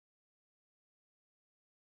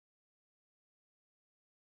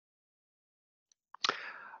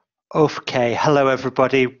Okay, hello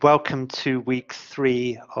everybody. Welcome to week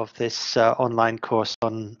 3 of this online course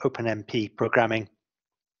on OpenMP programming.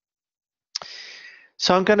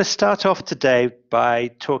 So I'm going to start off today by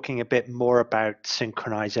talking a bit more about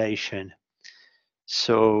synchronization.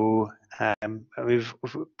 So we've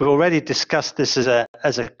already discussed this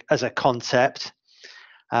as a concept,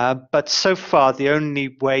 but so far the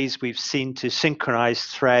only ways we've seen to synchronize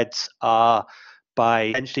threads are by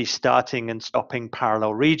essentially starting and stopping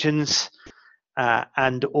parallel regions.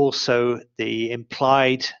 And also the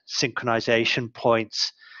implied synchronization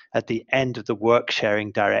points at the end of the work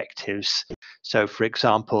sharing directives. So for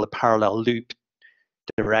example, the parallel loop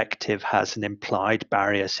directive has an implied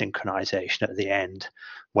barrier synchronization at the end,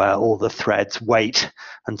 where all the threads wait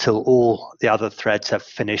until all the other threads have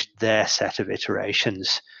finished their set of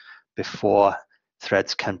iterations before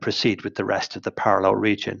threads can proceed with the rest of the parallel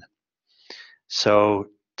region. So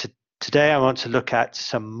today I want to look at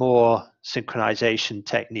some more synchronization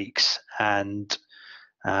techniques and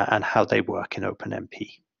how they work in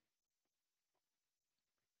OpenMP.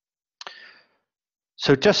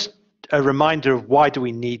 So just a reminder of why do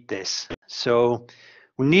we need this? So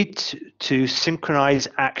we need to synchronize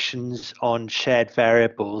actions on shared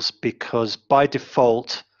variables because by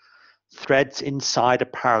default, threads inside a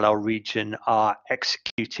parallel region are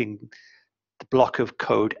executing the block of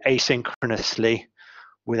code asynchronously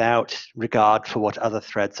without regard for what other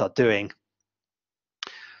threads are doing.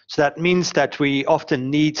 So that means that we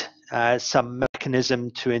often need some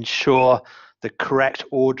mechanism to ensure the correct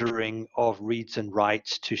ordering of reads and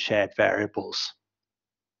writes to shared variables.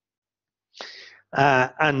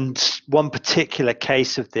 And one particular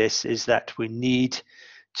case of this is that we need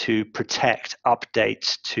to protect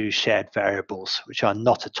updates to shared variables, which are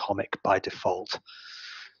not atomic by default.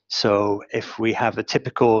 So if we have a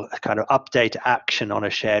typical kind of update action on a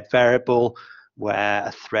shared variable where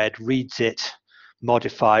a thread reads it,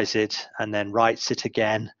 modifies it, and then writes it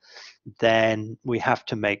again, then we have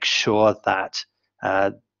to make sure that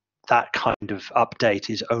that kind of update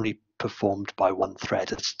is only performed by one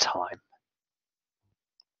thread at a time.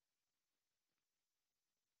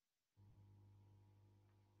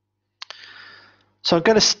 So I'm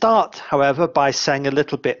going to start, however, by saying a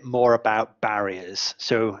little bit more about barriers.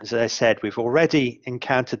 So as I said, we've already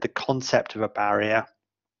encountered the concept of a barrier.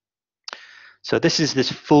 So this is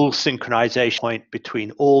this full synchronization point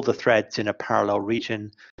between all the threads in a parallel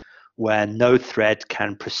region where no thread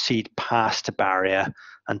can proceed past a barrier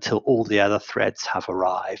until all the other threads have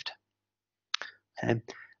arrived. Okay.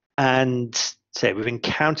 And so we've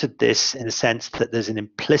encountered this in the sense that there's an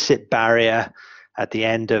implicit barrier at the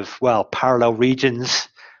end of, well, parallel regions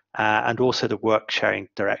and also the work sharing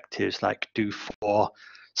directives like do for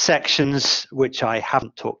sections, which I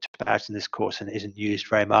haven't talked about in this course and isn't used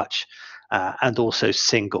very much, and also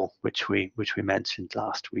single, which we mentioned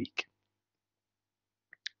last week.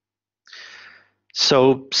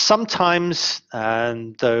 So sometimes,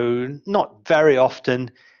 though not very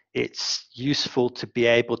often, it's useful to be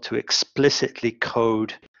able to explicitly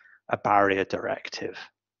code a barrier directive.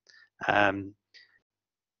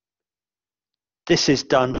 This is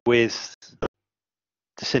done with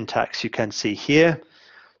the syntax you can see here.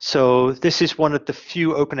 So this is one of the few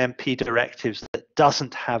OpenMP directives that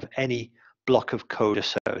doesn't have any block of code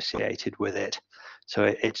associated with it. So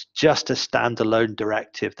it's just a standalone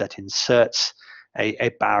directive that inserts a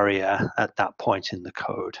barrier at that point in the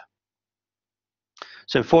code.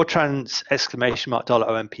 So Fortran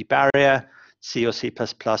 $OMP barrier, C or C++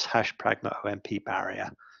 hash pragma OMP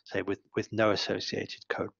barrier, say with no associated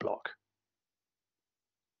code block.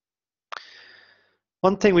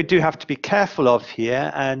 One thing we do have to be careful of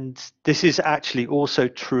here, and this is actually also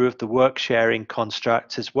true of the work sharing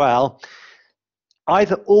construct as well,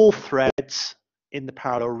 either all threads in the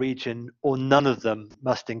parallel region or none of them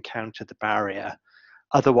must encounter the barrier.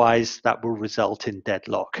 Otherwise, that will result in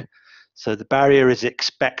deadlock. So the barrier is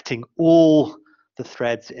expecting all the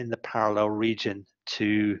threads in the parallel region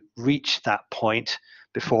to reach that point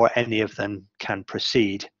before any of them can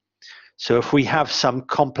proceed. So if we have some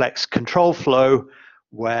complex control flow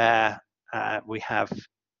where we have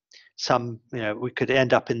some, we could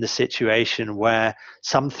end up in the situation where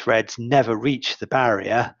some threads never reach the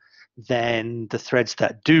barrier, then the threads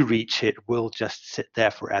that do reach it will just sit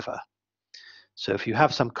there forever. So if you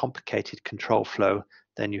have some complicated control flow,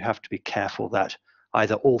 then you have to be careful that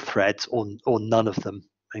either all threads or none of them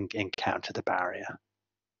encounter the barrier.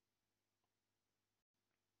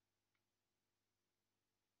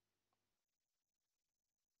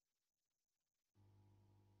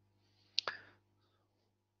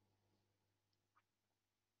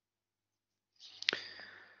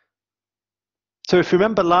 So if you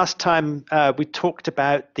remember last time, we talked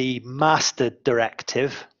about the master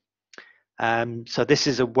directive. So this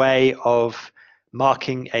is a way of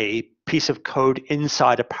marking a piece of code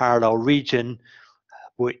inside a parallel region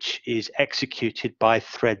which is executed by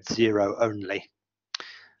thread 0 only.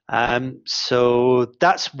 So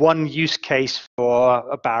that's one use case for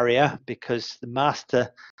a barrier, because the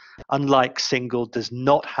master, unlike single, does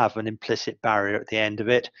not have an implicit barrier at the end of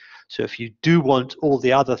it. So if you do want all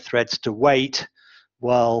the other threads to wait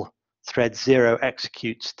while thread 0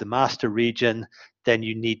 executes the master region, then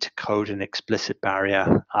you need to code an explicit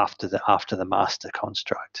barrier after the master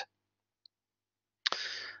construct.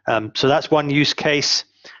 So that's one use case.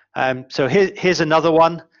 So here's another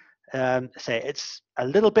one. Say it's a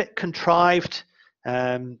little bit contrived.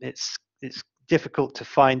 It's difficult to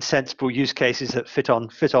find sensible use cases that fit on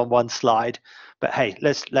one slide, but hey,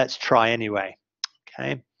 let's try anyway.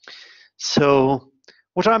 Okay. So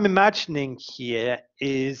what I'm imagining here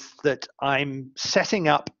is that I'm setting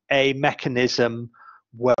up a mechanism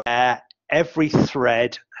where every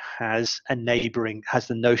thread has the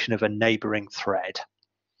notion of a neighboring thread.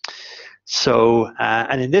 So,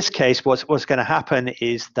 and in this case, what's going to happen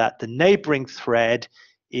is that the neighboring thread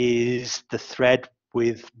is the thread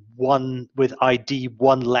with ID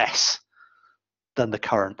 1 less than the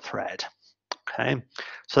current thread. Okay,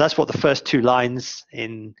 so that's what the first two lines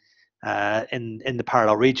in the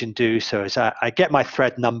parallel region do. So is I get my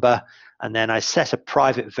thread number, and then I set a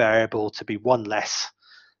private variable to be 1 less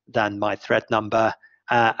than my thread number,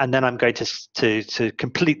 and then I'm going to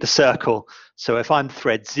complete the circle. So if I'm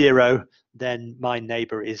thread 0, then my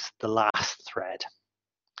neighbor is the last thread.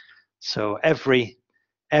 So every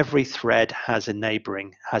thread has a neighbor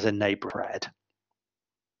thread.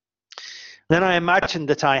 Then I imagine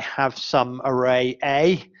that I have some array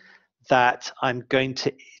A that I'm going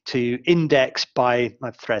to index by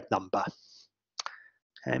my thread number.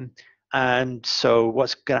 Okay. And so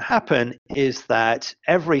what's going to happen is that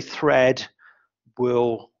every thread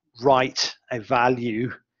will write a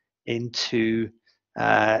value into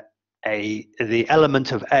the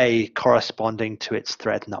element of A corresponding to its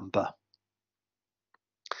thread number.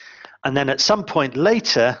 And then at some point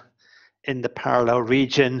later in the parallel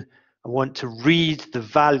region, I want to read the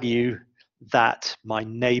value that my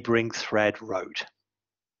neighboring thread wrote.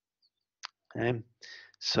 Okay.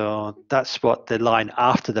 So that's what the line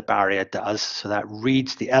after the barrier does. So that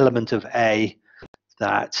reads the element of A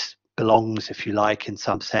that belongs, if you like, in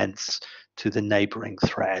some sense, to the neighboring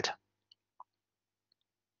thread.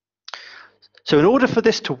 So in order for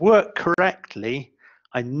this to work correctly,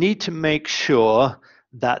 I need to make sure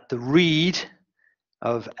that the read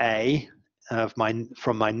of A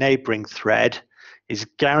from my neighboring thread is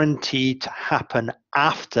guaranteed to happen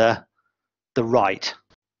after the write.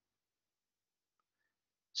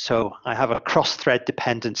 So I have a cross-thread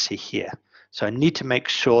dependency here. So I need to make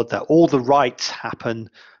sure that all the writes happen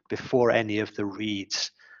before any of the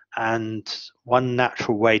reads. And one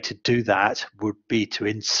natural way to do that would be to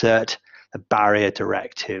insert a barrier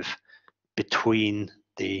directive between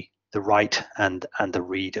the write and the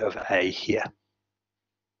read of A here.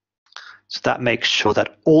 So that makes sure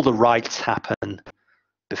that all the writes happen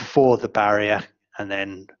before the barrier, and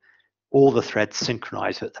then all the threads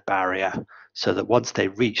synchronize at the barrier, so that once they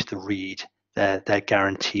reach the read, they're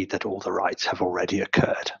guaranteed that all the writes have already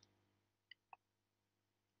occurred.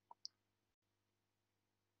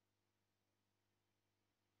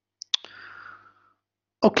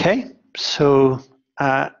 Okay, so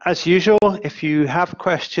as usual, if you have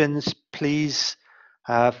questions, please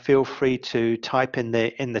feel free to type in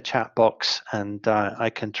the chat box, and I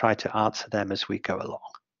can try to answer them as we go along.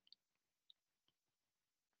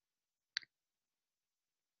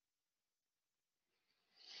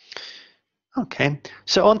 Okay,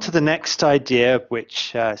 so on to the next idea,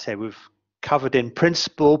 which say we've covered in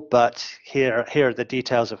principle, but here are the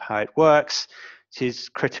details of how it works. It is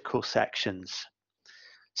critical sections.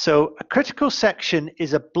 So a critical section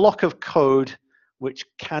is a block of code which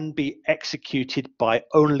can be executed by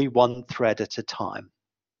only one thread at a time.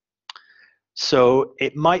 So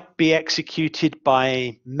it might be executed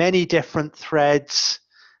by many different threads.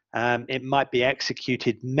 It might be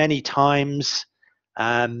executed many times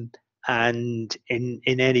and in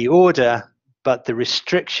any order, but the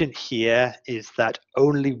restriction here is that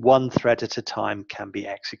only one thread at a time can be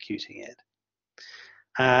executing it.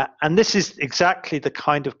 And this is exactly the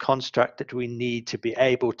kind of construct that we need to be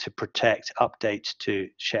able to protect updates to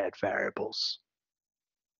shared variables.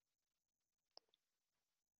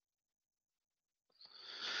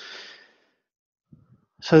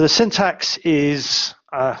 So the syntax is,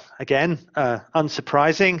 again,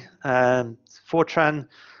 unsurprising. Fortran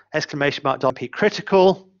 $.mp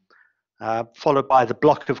critical, followed by the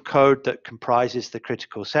block of code that comprises the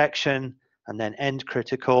critical section, and then end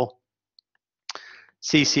critical,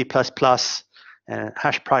 C++,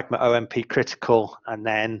 hash pragma OMP critical, and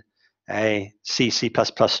then a C++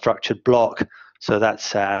 structured block. So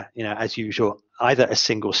that's, as usual, either a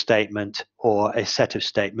single statement or a set of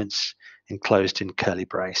statements enclosed in curly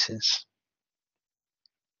braces.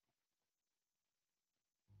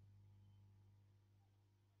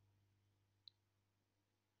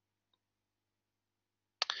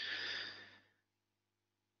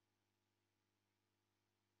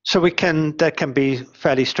 So there can be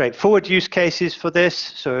fairly straightforward use cases for this.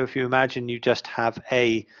 So if you imagine you just have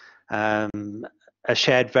a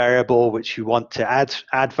shared variable which you want to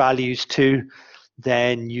add values to,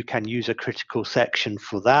 then you can use a critical section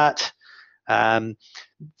for that.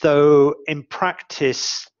 Though in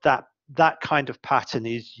practice, that kind of pattern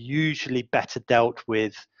is usually better dealt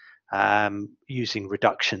with using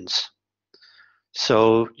reductions.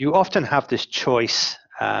 So you often have this choice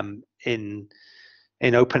in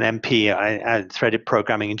OpenMP and threaded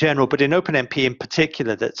programming in general, but in OpenMP in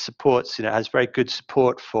particular, that supports, has very good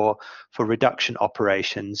support for reduction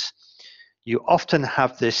operations. You often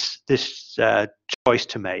have this choice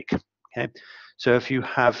to make. Okay, so if you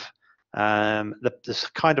have this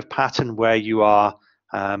kind of pattern where you are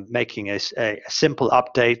making a simple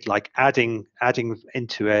update, like adding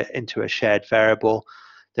into a shared variable,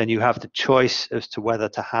 then you have the choice as to whether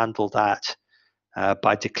to handle that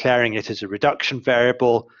by declaring it as a reduction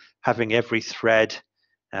variable, having every thread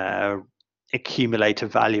accumulate a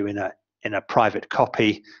value in a private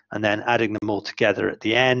copy, and then adding them all together at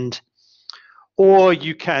the end. Or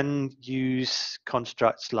you can use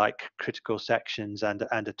constructs like critical sections and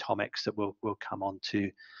atomics that we'll come on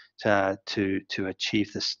to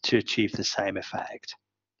achieve the same effect.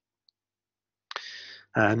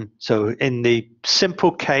 So in the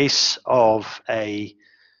simple case of a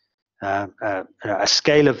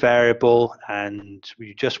scalar variable, and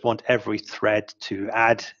you just want every thread to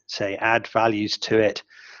add values to it,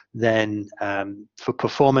 then for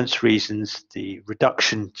performance reasons, the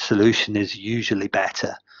reduction solution is usually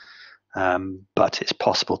better. But it's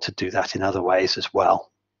possible to do that in other ways as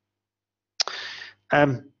well.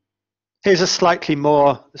 Here's a slightly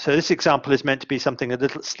more, so this example is meant to be something a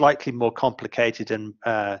little slightly more complicated and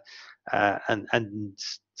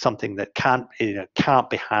something that can't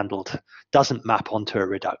be handled, doesn't map onto a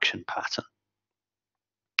reduction pattern.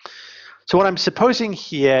 So what I'm supposing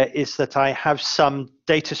here is that I have some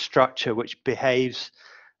data structure which behaves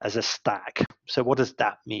as a stack. So what does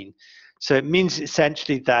that mean? So it means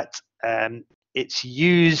essentially that it's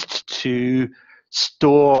used to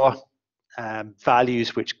store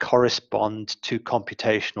values which correspond to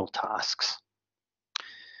computational tasks.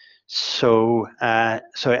 So I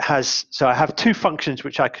have two functions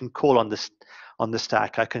which I can call on the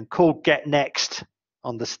stack. I can call getNext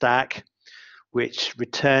on the stack, which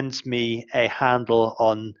returns me a handle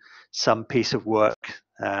on some piece of work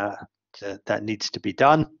that needs to be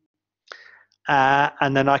done,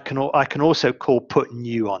 and then I can also call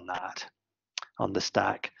putNew on the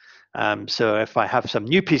stack. So if I have some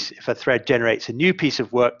new piece, if a thread generates a new piece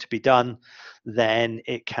of work to be done, then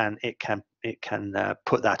it can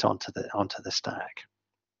put that onto the stack.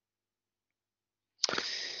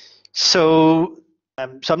 So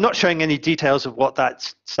I'm not showing any details of what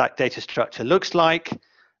that stack data structure looks like,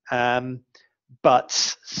 but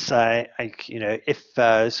say,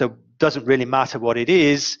 so doesn't really matter what it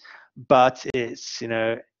is, but it's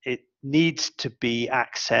it needs to be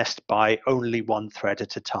accessed by only one thread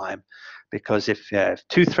at a time, because if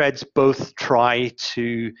two threads both try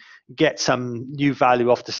to get some new value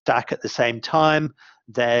off the stack at the same time,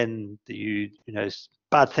 then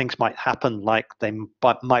bad things might happen, like they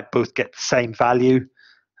might both get the same value,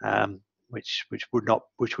 which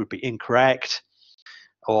would be incorrect.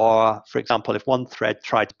 Or, for example, if one thread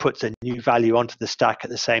tried to put a new value onto the stack at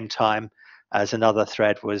the same time as another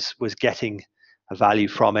thread was getting a value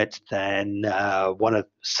from it, then one of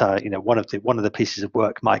the pieces of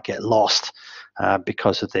work might get lost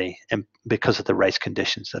because of the race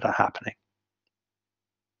conditions that are happening.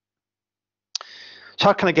 So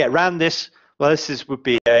how can I get around this? Well, this would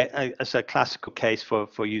be a classical case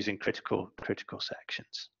for using critical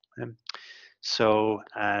sections. So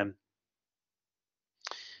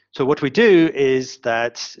what we do is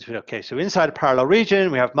that, so inside a parallel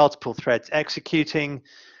region, we have multiple threads executing.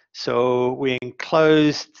 So we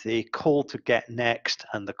enclose the call to getNext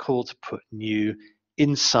and the call to putNew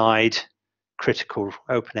inside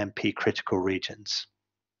OpenMP critical regions.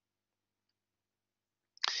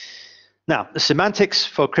 Now, the semantics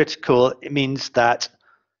for critical, it means that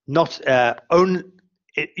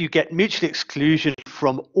you get mutual exclusion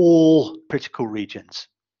from all critical regions.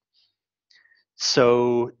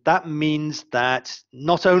 So that means that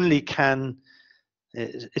it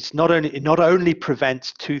not only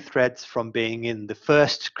prevents two threads from being in the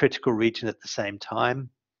first critical region at the same time,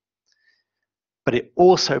 but it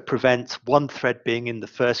also prevents one thread being in the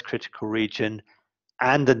first critical region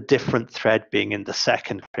and a different thread being in the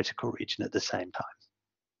second critical region at the same time.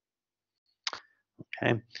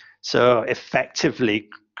 Okay, so effectively,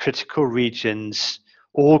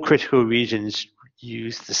 all critical regions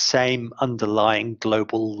use the same underlying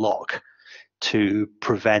global lock to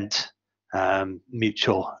prevent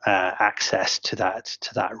mutual access to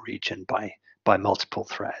that region by multiple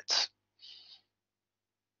threads.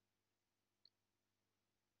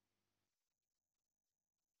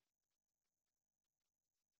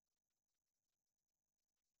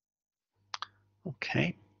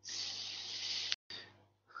 Okay.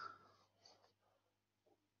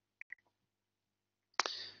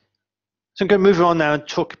 So I'm going to move on now and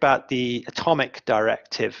talk about the atomic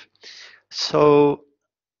directive. So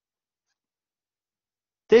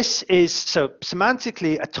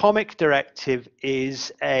semantically, atomic directive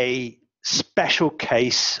is a special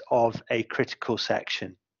case of a critical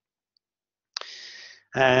section.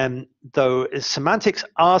 Though semantics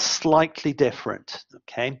are slightly different,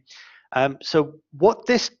 okay? So what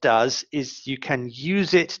this does is you can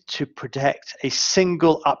use it to protect a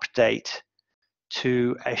single update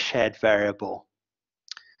to a shared variable.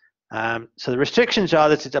 So the restrictions are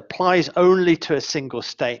that it applies only to a single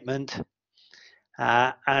statement,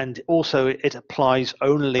 and also it applies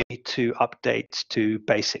only to updates to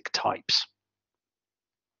basic types.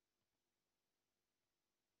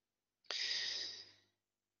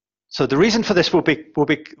 So the reason for this will be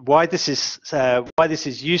why this is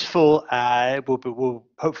useful. Will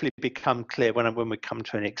hopefully become clear when we come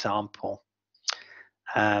to an example.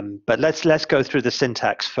 But let's go through the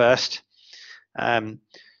syntax first.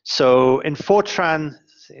 So in Fortran,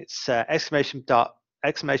 it's exclamation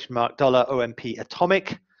mark $OMP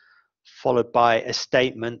atomic, followed by a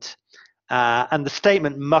statement, and the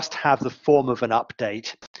statement must have the form of an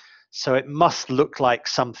update. So it must look like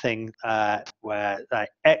something where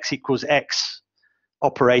x equals x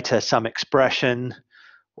operator some expression,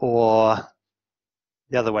 or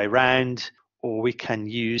the other way around, or we can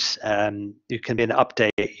use you can be an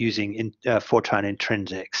update using Fortran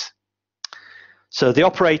intrinsics. So the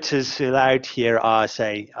operators allowed here are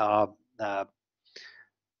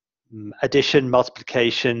addition,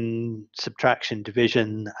 multiplication, subtraction,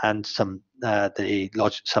 division, and some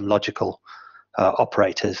logical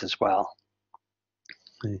operators as well.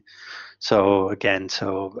 So again,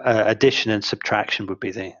 addition and subtraction would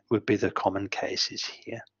be the common cases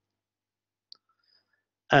here.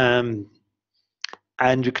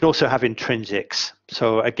 And you can also have intrinsics.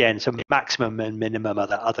 So again, maximum and minimum are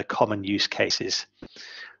the other common use cases.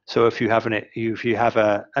 So if you have an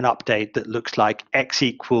update that looks like x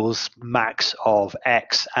equals max of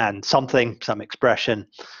x and some expression,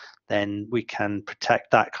 then we can protect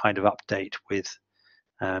that kind of update with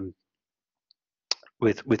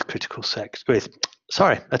critical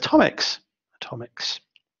atomics.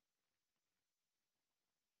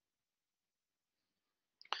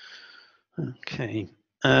 Okay,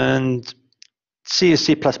 and C or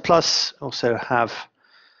C++ also have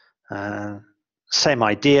same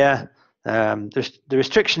idea. The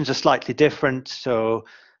restrictions are slightly different. So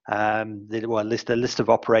the list of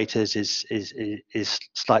operators is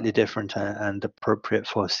slightly different and appropriate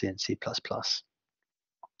for C and C++.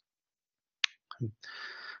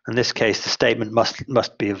 In this case, the statement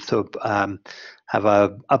must be of have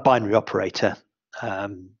a binary operator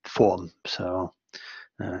form. So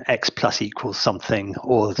x plus equals something,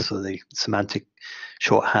 or the semantic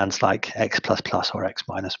shorthands like x plus plus or x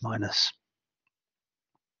minus minus.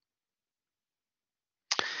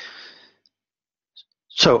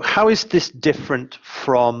 So how is this different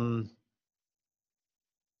from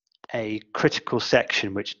a critical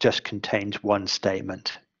section which just contains one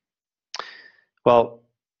statement? Well,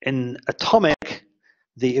 in atomic,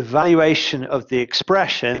 the evaluation of the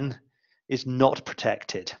expression is not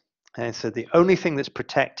protected. And so the only thing that's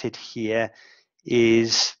protected here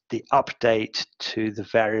is the update to the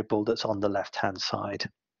variable that's on the left-hand side.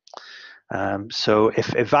 So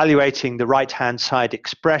if evaluating the right-hand side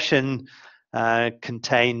expression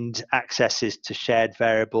contained accesses to shared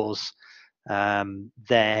variables,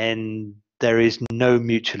 then there is no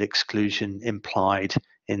mutual exclusion implied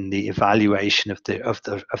in the evaluation of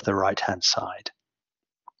the right-hand side.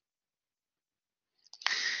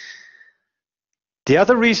 The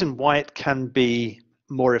other reason why it can be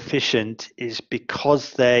more efficient is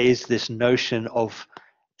because there is this notion of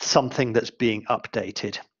something that's being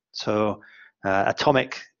updated. So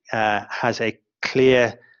atomic has a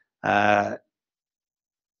clear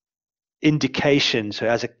indication, so it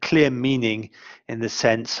has a clear meaning in the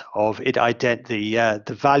sense of the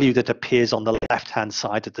value that appears on the left-hand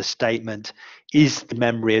side of the statement is the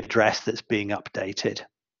memory address that's being updated.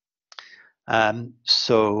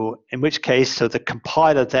 So in which case, so the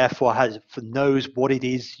compiler therefore knows what it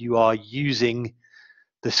is you are using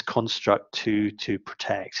this construct to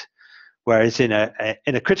protect. Whereas in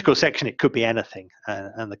a critical section, it could be anything,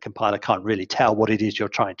 and the compiler can't really tell what it is you're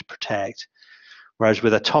trying to protect. Whereas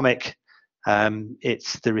with atomic,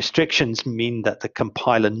 it's the restrictions mean that the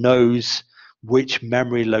compiler knows which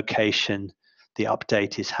memory location the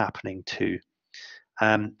update is happening to.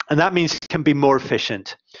 And that means it can be more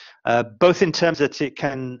efficient, both in terms that it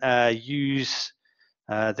can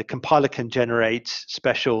the compiler can generate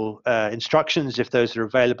special instructions if those are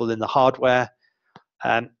available in the hardware,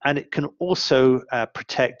 and it can also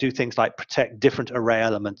do things like protect different array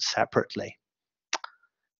elements separately.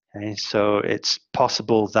 Okay, so it's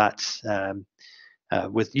possible that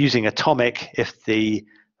with using atomic, if the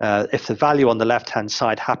value on the left-hand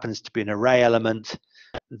side happens to be an array element,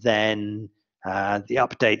 then the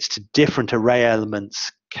updates to different array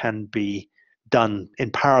elements can be done in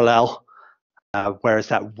parallel, whereas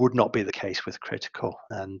that would not be the case with critical,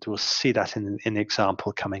 and we'll see that in the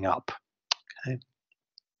example coming up. Okay.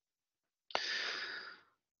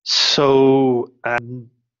 So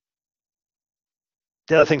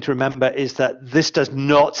the other thing to remember is that this does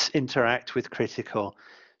not interact with critical.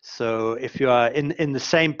 So if you are in the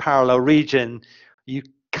same parallel region, you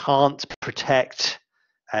can't protect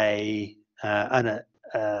an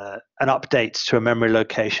update to a memory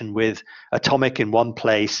location with atomic in one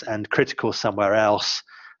place and critical somewhere else,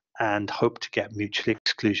 and hope to get mutual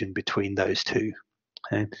exclusion between those two.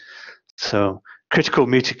 Okay. So critical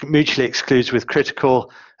mutually excludes with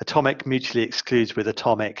critical, atomic mutually excludes with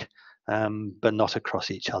atomic, but not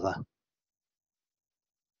across each other.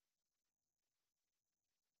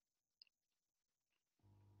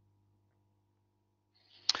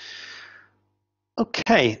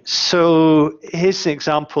 Okay, so here's an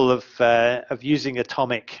example of using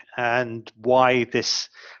atomic and why this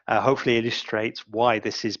hopefully illustrates why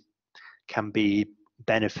this can be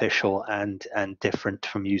beneficial and different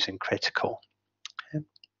from using critical. Okay.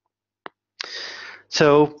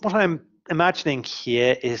 So what I'm imagining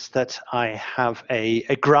here is that I have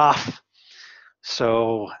a graph.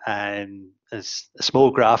 So there's a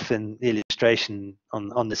small graph in the illustration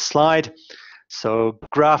on this slide. So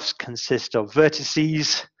graphs consist of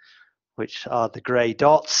vertices, which are the gray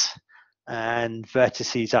dots, and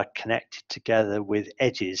vertices are connected together with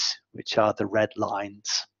edges, which are the red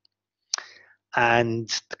lines. And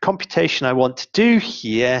the computation I want to do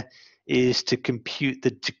here is to compute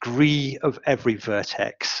the degree of every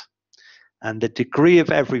vertex. And the degree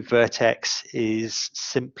of every vertex is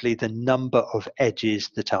simply the number of edges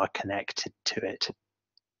that are connected to it.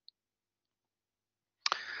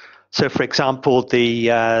 So for example,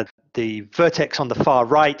 the vertex on the far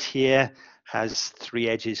right here has 3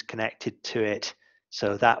 edges connected to it.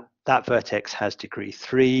 So that vertex has degree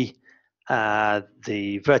 3.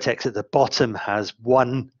 The vertex at the bottom has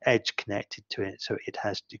 1 edge connected to it, so it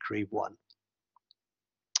has degree 1.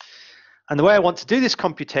 And the way I want to do this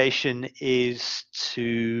computation is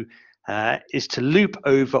to loop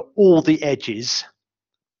over all the edges,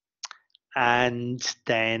 and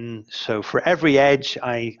then so for every edge,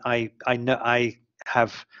 I know I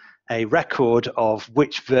have a record of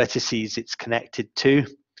which vertices it's connected to.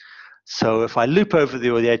 So if I loop over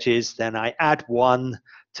all the edges, then I add 1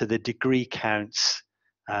 to the degree counts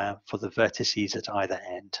for the vertices at either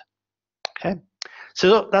end. Okay.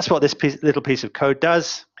 So that's what this little piece of code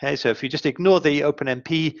does. Okay, so if you just ignore the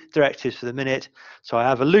OpenMP directives for the minute, so I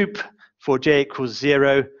have a loop for j equals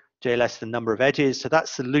 0, j less than number of edges. So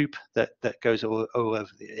that's the loop that goes all over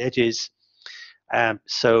the edges.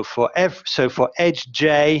 So for edge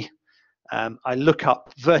j, I look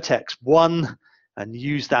up vertex 1 and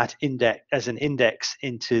use that index as an index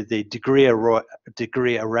into the degree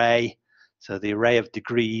array, so the array of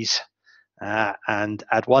degrees, and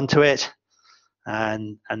add 1 to it.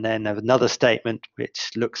 And then have another statement which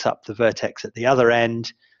looks up the vertex at the other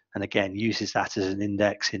end, and again uses that as an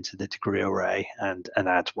index into the degree array and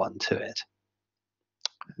adds 1 to it.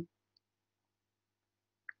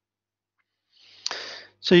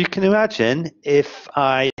 So you can imagine if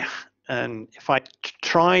I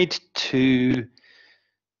tried to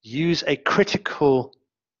use a critical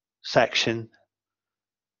section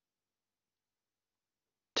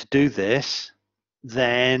to do this,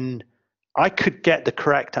 then I could get the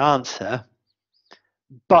correct answer,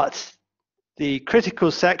 but the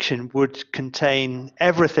critical section would contain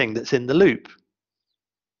everything that's in the loop.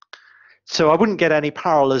 So I wouldn't get any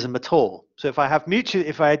parallelism at all. So if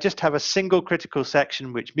I just have a single critical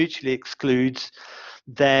section which mutually excludes,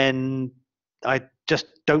 then I just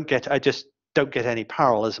don't get any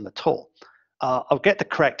parallelism at all. I'll get the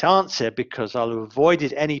correct answer because I'll have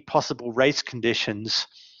avoided any possible race conditions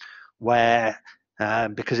where,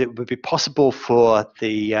 because it would be possible for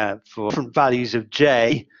different values of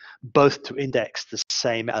j both to index the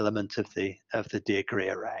same element of the degree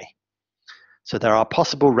array. So there are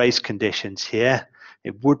possible race conditions here.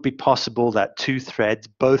 It would be possible that two threads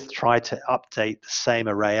both try to update the same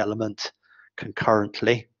array element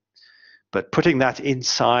concurrently, but putting that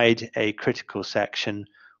inside a critical section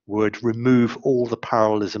would remove all the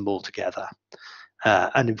parallelism altogether.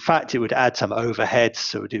 And in fact, it would add some overhead,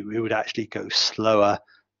 so it would actually go slower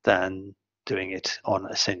than doing it on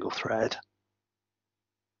a single thread.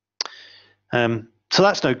 So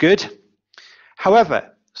that's no good.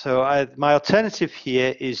 However, my alternative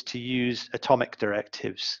here is to use atomic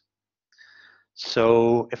directives.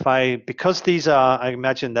 So because these are, I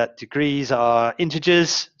imagine that degrees are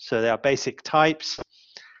integers, so they are basic types.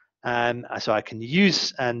 So I can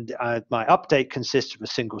use, and my update consists of a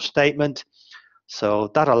single statement.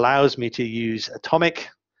 So that allows me to use atomic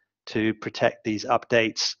to protect these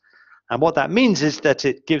updates. And what that means is that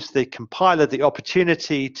it gives the compiler the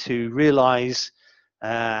opportunity to realize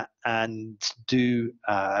and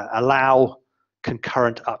allow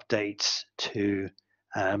concurrent updates to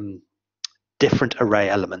different array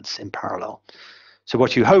elements in parallel. So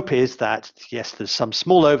what you hope is that, yes, there's some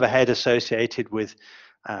small overhead associated with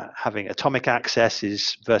having atomic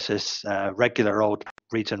accesses versus regular old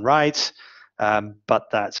reads and writes,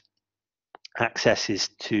 but that accesses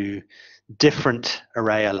to different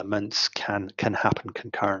array elements can happen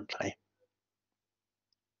concurrently.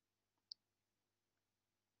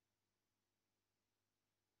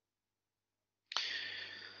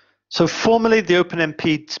 So formally, the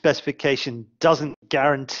OpenMP specification doesn't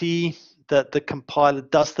guarantee that the compiler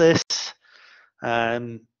does this,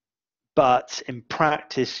 but in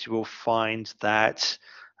practice, you will find that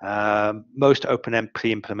most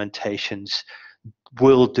OpenMP implementations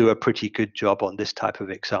will do a pretty good job on this type of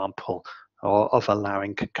example of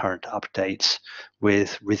allowing concurrent updates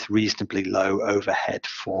with reasonably low overhead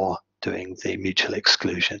for doing the mutual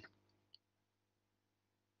exclusion.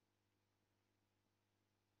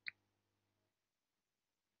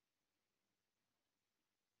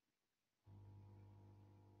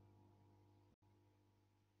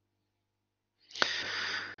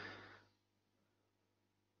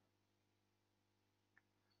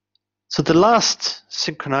 So the last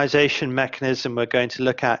synchronization mechanism we're going to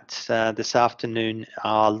look at this afternoon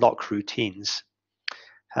are lock routines.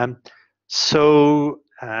 Critical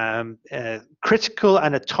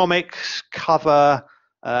and atomics cover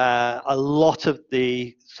a lot of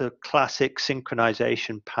the sort of classic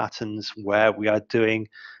synchronization patterns where we are doing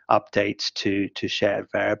updates to shared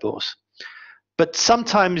variables. But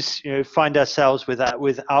sometimes find ourselves with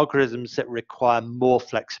algorithms that require more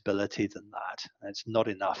flexibility than that. It's not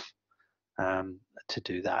enough to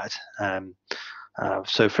do that.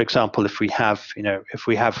 So, for example, if we have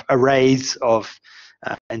arrays of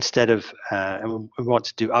instead of and we want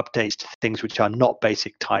to do updates to things which are not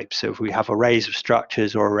basic types. So if we have arrays of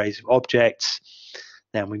structures or arrays of objects,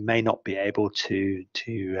 then we may not be able to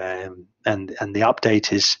and the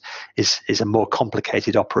update is a more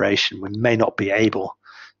complicated operation. We may not be able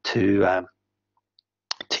to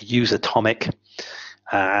use atomic.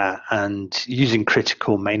 And using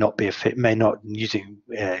critical may not using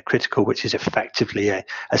critical, which is effectively a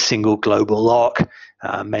single global lock,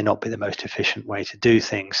 may not be the most efficient way to do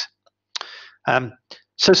things.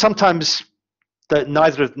 So sometimes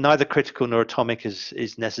neither critical nor atomic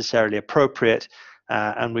is necessarily appropriate,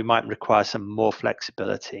 and we might require some more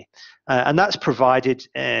flexibility, and that's provided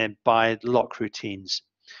by lock routines.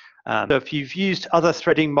 So if you've used other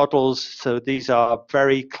threading models, so these are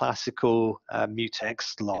very classical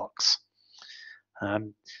mutex locks.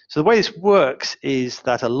 So the way this works is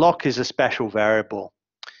that a lock is a special variable.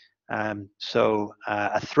 So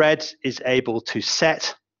a thread is able to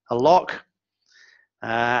set a lock,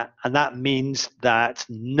 and that means that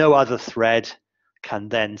no other thread can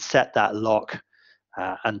then set that lock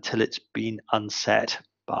until it's been unset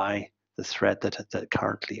by the thread that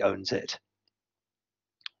currently owns it.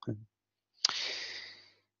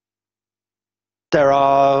 There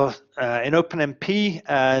are, in OpenMP,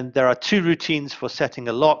 there are two routines for setting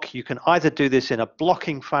a lock. You can either do this in a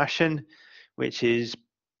blocking fashion, which is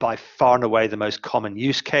by far and away the most common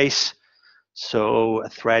use case. So a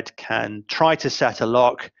thread can try to set a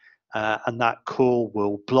lock, and that call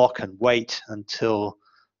will block and wait until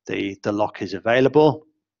the lock is available.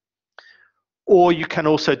 Or you can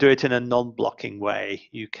also do it in a non-blocking way.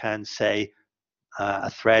 You can say a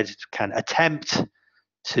thread can attempt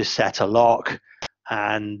to set a lock,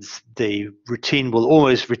 and the routine will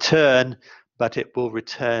always return, but it will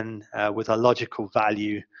return with a logical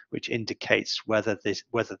value which indicates whether the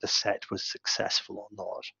set was successful or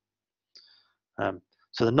not.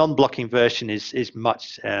 So the non-blocking version is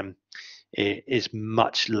much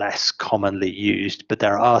less commonly used, but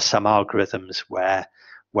there are some algorithms where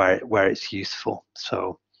it's useful.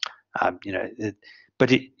 So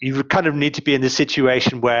you kind of need to be in the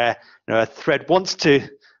situation where a thread wants to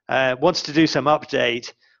do some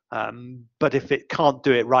update, but if it can't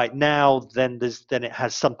do it right now, then it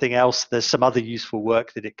has something else. There's some other useful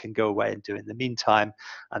work that it can go away and do in the meantime,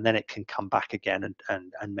 and then it can come back again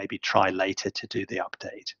and maybe try later to do the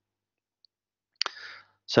update.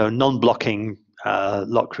 So non-blocking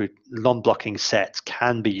non-blocking sets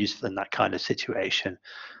can be useful in that kind of situation,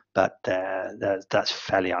 but that's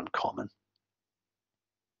fairly uncommon.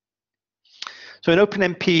 So in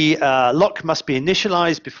OpenMP, lock must be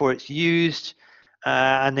initialized before it's used,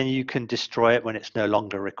 and then you can destroy it when it's no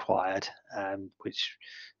longer required, which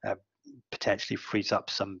potentially frees up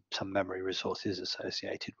some memory resources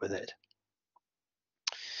associated with it.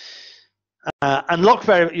 And lock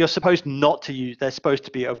variables, you're supposed not to use, they're supposed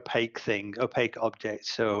to be opaque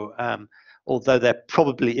objects. So although they're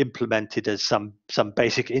probably implemented as some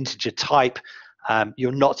basic integer type,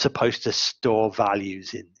 you're not supposed to store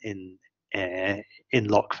values in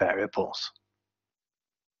lock variables.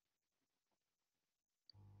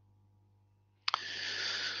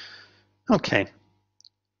 Okay,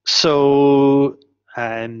 so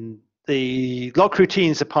the lock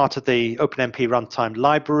routines are part of the OpenMP runtime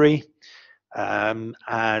library,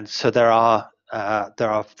 and so there are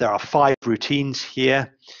 5 routines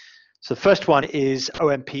here. So the first one is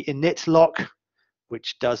OMP init lock,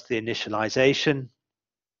 which does the initialization.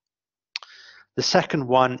 The second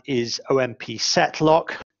one is OMP set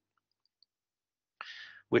lock,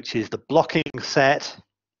 which is the blocking set.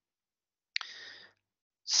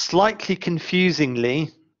 Slightly confusingly,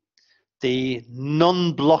 the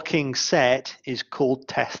non-blocking set is called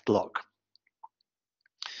test lock,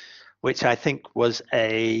 which I think was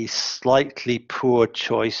a slightly poor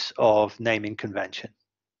choice of naming convention.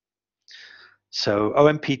 So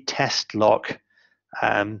OMP test lock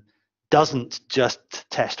doesn't just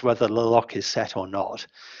test whether the lock is set or not.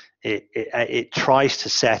 It tries to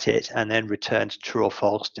set it and then returns true or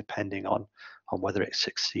false depending on whether it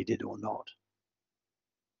succeeded or not.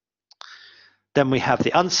 Then we have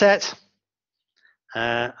the unset,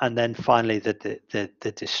 and then finally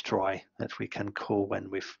the destroy that we can call when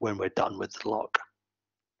we're done with the lock.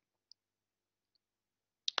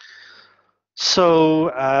 So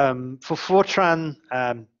for Fortran,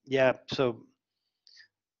 so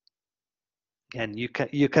again, you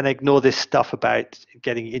can ignore this stuff about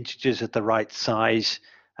getting integers at the right size.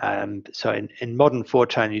 So in modern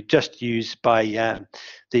Fortran, you just use by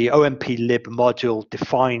the OMP lib module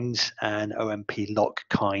defines an OMP lock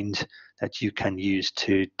kind that you can use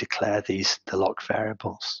to declare the lock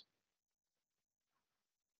variables.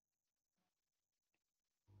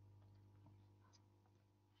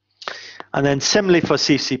 And then similarly for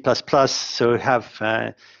C++, so we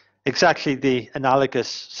have exactly the analogous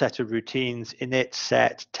set of routines: init,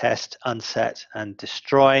 set, test, unset, and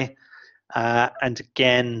destroy. And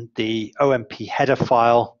again, the OMP header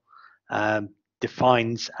file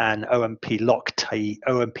defines an OMP lock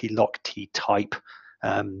t type,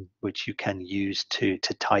 which you can use to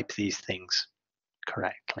type these things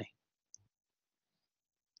correctly.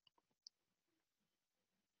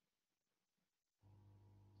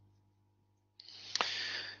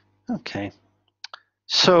 Okay,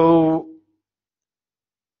 so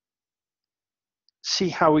see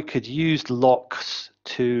how we could use locks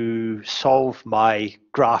to solve my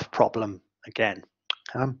graph problem again.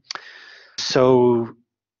 So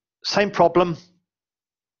same problem,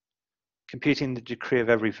 computing the degree of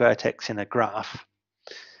every vertex in a graph.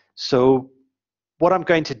 So what I'm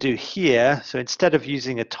going to do here, so instead of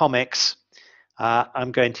using atomics,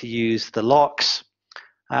 I'm going to use the locks.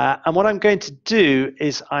 And what I'm going to do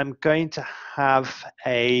is I'm going to have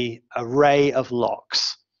an array of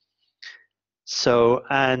locks. So,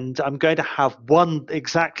 and I'm going to have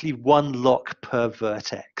exactly one lock per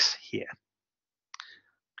vertex here.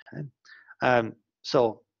 Okay.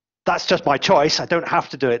 So that's just my choice. I don't have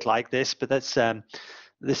to do it like this, but that's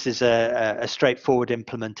this is a straightforward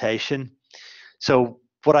implementation. So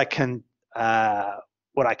what I can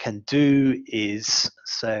do is,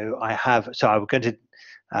 I'm going to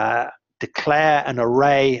declare an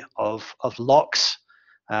array of locks.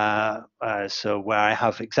 So where I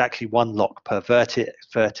have exactly one lock per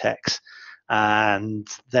vertex, and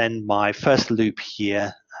then my first loop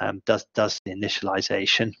here does the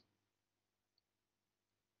initialization.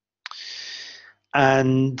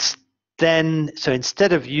 And then, so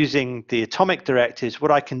instead of using the atomic directives,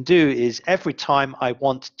 what I can do is every time I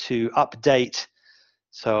want to update,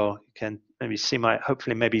 so you can maybe see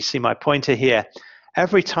hopefully see my pointer here.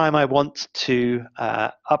 Every time I want to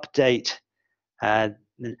update an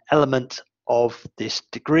element of this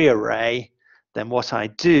degree array, then what I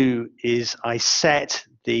do is I set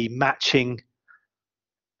the matching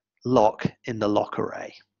lock in the lock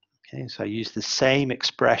array. Okay, so I use the same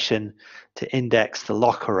expression to index the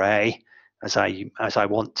lock array as I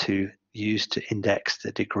want to use to index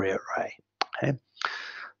the degree array. Okay,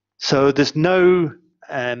 so there's no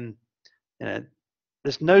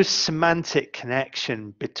semantic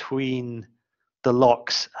connection between the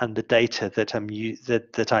locks and the data that I'm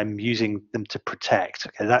using them to protect.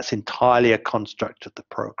 Okay, that's entirely a construct of the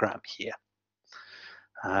program here.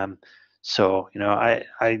 So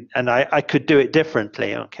I could do it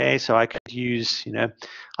differently. Okay, so I could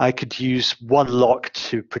use one lock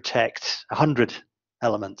to protect 100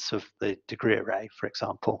 elements of the degree array, for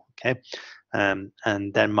example. Okay, and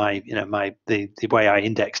then the way I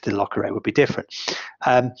index the lock array would be different.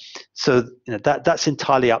 So that's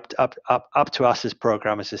entirely up to us as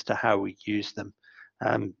programmers as to how we use them.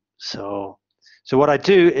 So what I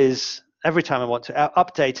do is every time I want to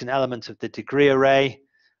update an element of the degree array,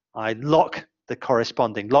 I lock the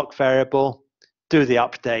corresponding lock variable, do the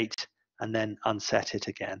update, and then unset it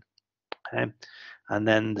again. Okay, and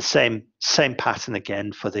then the same pattern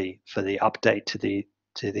again for the update to the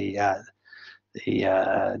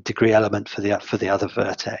degree element for the other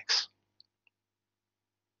vertex.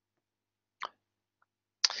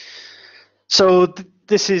 So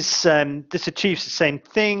this achieves the same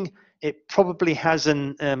thing. It probably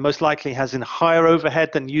most likely has a higher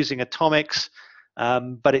overhead than using atomics.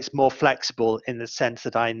 But it's more flexible in the sense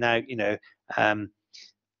that I now,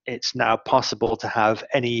 it's now possible to have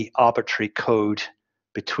any arbitrary code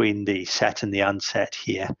between the set and the unset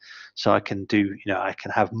here. So I can I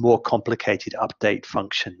can have more complicated update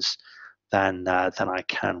functions than I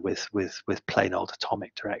can with plain old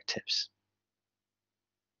atomic directives.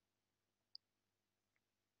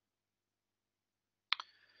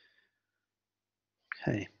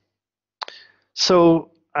 Okay.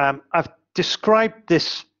 So I've described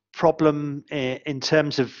this problem in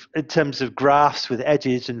terms of graphs with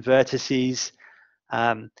edges and vertices,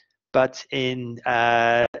 but in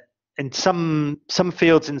some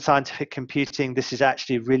fields in scientific computing, this is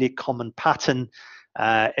actually a really common pattern.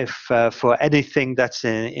 For anything that's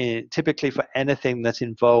typically for anything that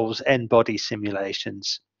involves n-body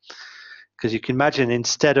simulations, because you can imagine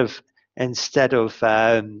instead of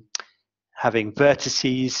having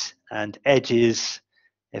vertices and edges,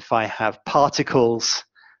 if I have particles,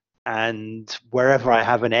 and wherever I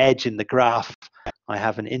have an edge in the graph, I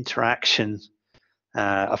have an interaction,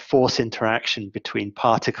 a force interaction between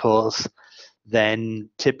particles, then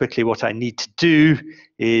typically what I need to do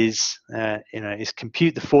is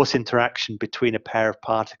compute the force interaction between a pair of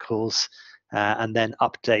particles, and then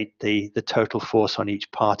update the total force on each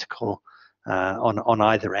particle on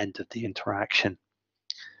either end of the interaction.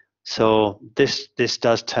 So this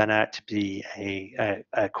does turn out to be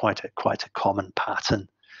quite a common pattern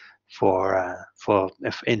for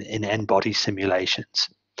in n-body simulations.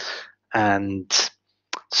 And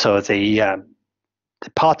so the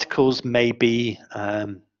particles may be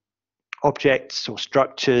objects or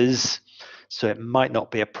structures, so it might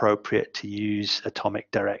not be appropriate to use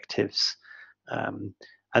atomic directives. And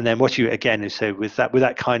then what you again is, so with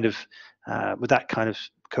that kind of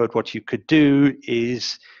code, what you could do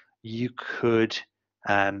is you could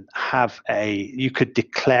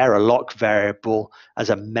declare a lock variable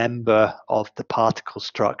as a member of the particle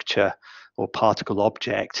structure or particle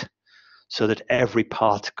object, so that every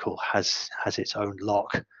particle has its own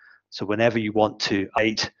lock. So whenever you want to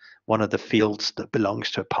update one of the fields that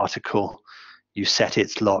belongs to a particle, you set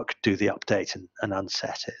its lock, do the update, and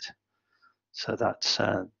unset it. So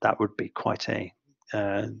that would be quite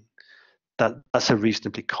that's a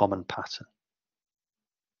reasonably common pattern.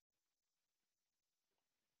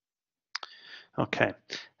 Okay,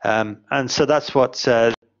 and so that's what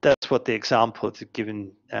the example is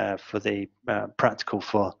given for the practical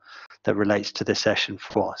that relates to this session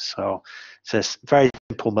for. So it's a very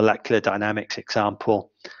simple molecular dynamics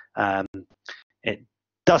example. It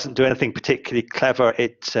doesn't do anything particularly clever.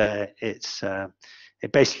 It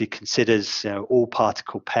basically considers all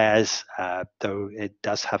particle pairs, though it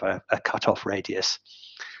does have a cutoff radius.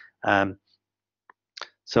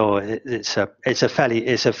 So it's a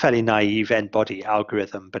fairly naive n-body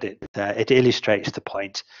algorithm, but it illustrates the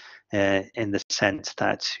point in the sense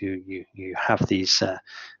that you have these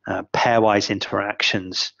pairwise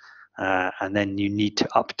interactions, and then you need to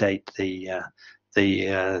update the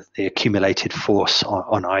accumulated force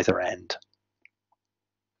on either end.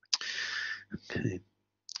 Okay.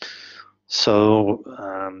 So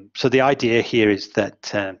the idea here is that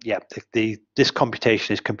this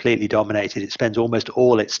computation is completely dominated. It spends almost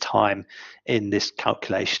all its time in this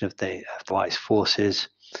calculation of the wise forces.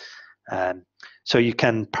 So you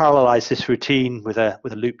can parallelize this routine with a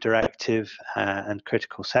loop directive and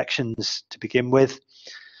critical sections to begin with.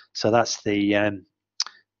 So that's the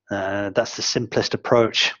simplest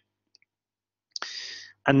approach.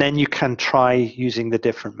 And then you can try using the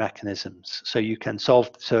different mechanisms. So you can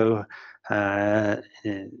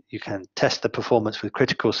you can test the performance with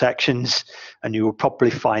critical sections, and you will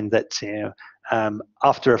probably find that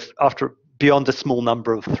after beyond a small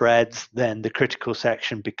number of threads, then the critical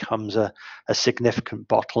section becomes a significant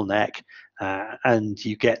bottleneck, and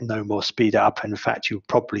you get no more speed up. In fact, you'll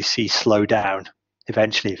probably see slow down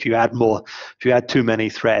eventually. If you add too many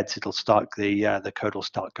threads, it'll start the code will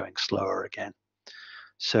start going slower again.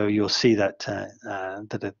 So you'll see that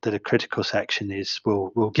that a critical section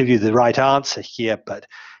will give you the right answer here, but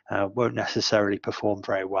won't necessarily perform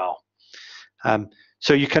very well.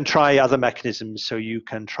 So you can try other mechanisms. So you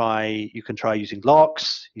can try using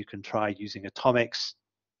locks. You can try using atomics.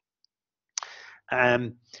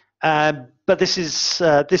 But this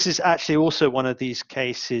is actually also one of these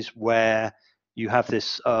cases where you have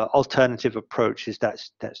this alternative approach.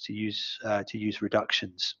 That's to use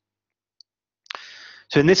reductions.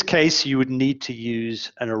 So in this case, you would need to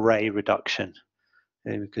use an array reduction,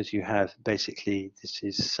 because you have basically this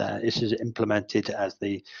is implemented as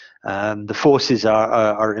the forces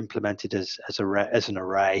are implemented as an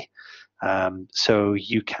array. So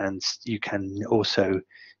you can also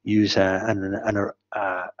use a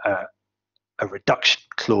reduction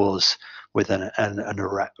clause with an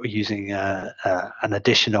array using an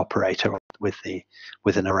addition operator with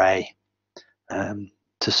an array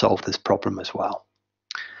to solve this problem as well.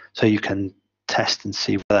 So you can test and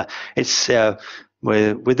see whether it's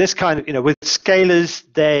with this kind of with scalars,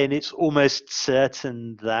 then it's almost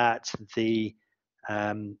certain that the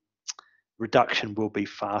reduction will be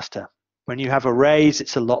faster. When you have arrays,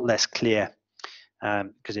 it's a lot less clear,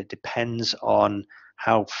 because it depends on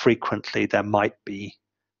how frequently there might be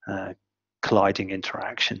colliding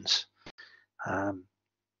interactions.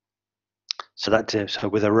 So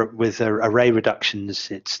with array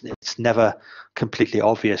reductions, it's never completely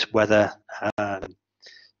obvious whether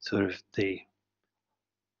sort of the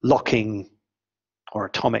locking or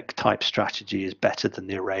atomic type strategy is better than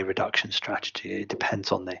the array reduction strategy. It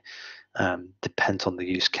depends on the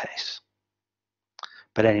use case.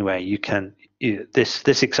 But anyway,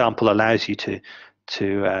 this example allows you to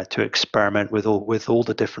experiment with all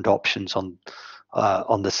the different options on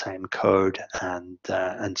the same code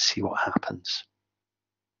and see what happens.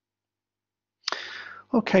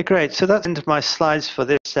 Okay, great. So that's the end of my slides for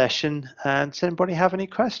this session. And does anybody have any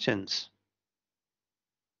questions?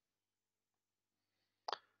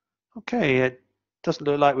 Okay, it doesn't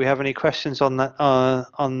look like we have any questions on that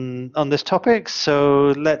on this topic.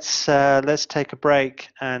 So let's take a break,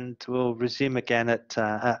 and we'll resume again at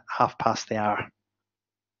 1/2 the hour.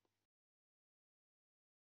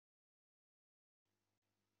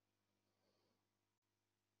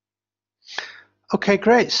 Okay,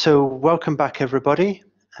 great. So welcome back, everybody.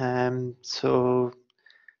 So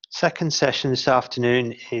second session this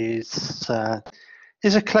afternoon is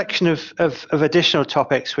a collection of additional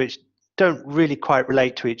topics which don't really quite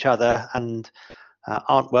relate to each other and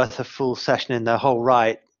aren't worth a full session in their whole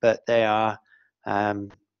right, but they are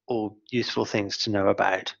all useful things to know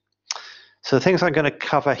about. So the things I'm going to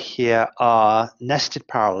cover here are nested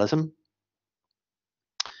parallelism,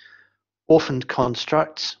 orphaned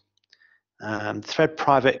constructs, thread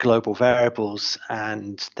private global variables,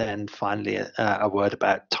 and then finally a word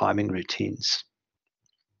about timing routines.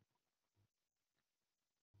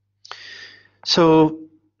 So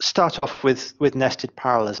start off with nested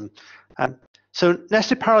parallelism. So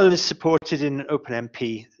nested parallelism is supported in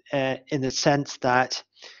OpenMP in the sense that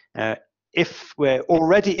if we're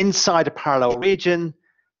already inside a parallel region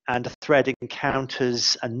and a thread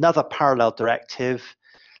encounters another parallel directive,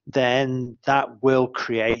 then that will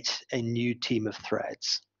create a new team of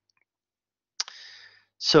threads.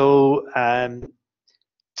 So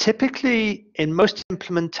Typically, in most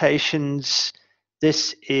implementations,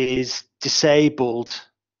 this is disabled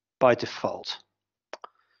by default.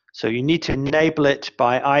 So you need to enable it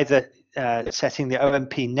by either setting the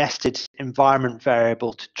OMP nested environment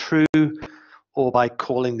variable to true, or by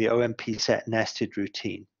calling the OMP set nested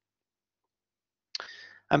routine.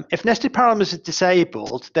 If nested parallelism is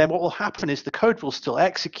disabled, then what will happen is the code will still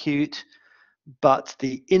execute, but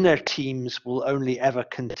the inner teams will only ever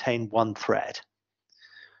contain one thread.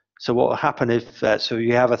 So what will happen if, so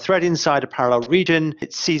you have a thread inside a parallel region,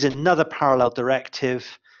 it sees another parallel directive,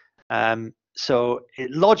 so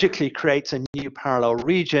it logically creates a new parallel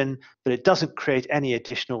region, but it doesn't create any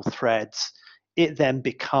additional threads. It then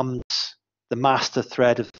becomes the master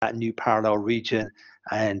thread of that new parallel region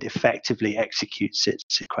and effectively executes it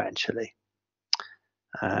sequentially.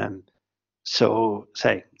 So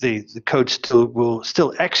say the code will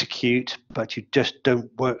still execute, but you just don't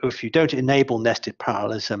work. If you don't enable nested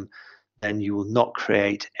parallelism, then you will not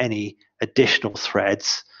create any additional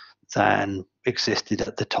threads than existed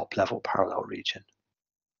at the top level parallel region.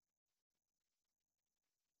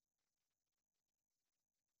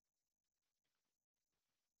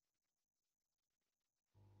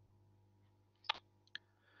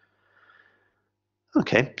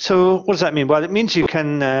 Okay, so what does that mean? Well, it means you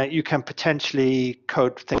can potentially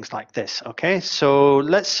code things like this. Okay, so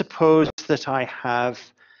let's suppose that I have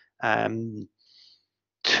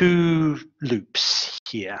two loops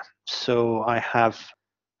here. So I have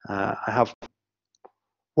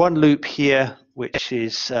one loop here, which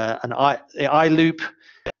is the I loop,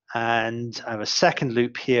 and I have a second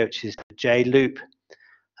loop here, which is the J loop.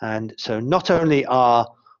 And so not only are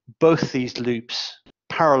both these loops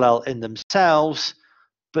parallel in themselves,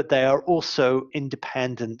 but they are also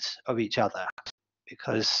independent of each other,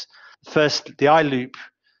 because first the I loop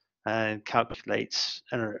calculates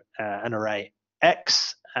an array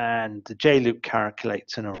X, and the J loop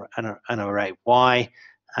calculates an array Y,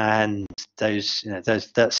 and that's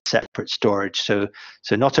separate storage. So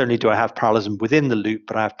not only do I have parallelism within the loop,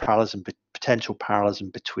 but I have potential parallelism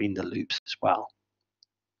between the loops as well.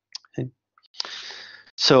 Okay.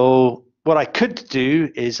 So what I could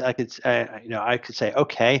do is I could say,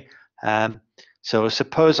 okay, so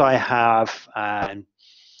suppose I have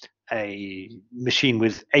a machine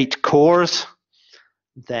with 8 cores,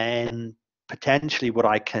 then potentially what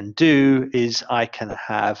I can do is I can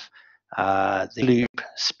have the loop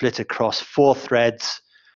split across 4 threads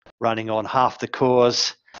running on half the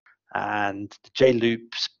cores, and the J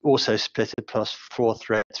loop also split across 4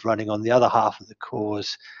 threads running on the other half of the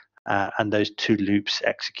cores, and those 2 loops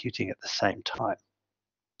executing at the same time.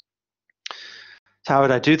 So how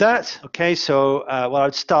would I do that? Okay, so well, I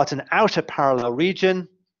would start an outer parallel region,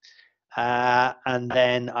 and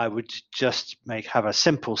then I would just have a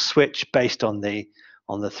simple switch based on the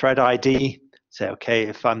thread ID. Say, okay,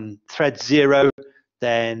 if I'm thread 0,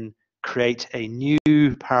 then create a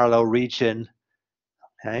new parallel region.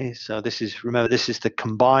 Okay, so remember this is the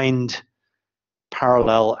combined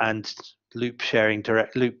parallel and loop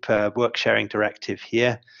work sharing directive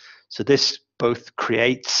here. So this both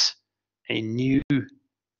creates a new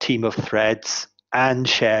team of threads and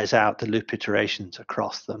shares out the loop iterations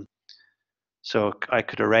across them. So I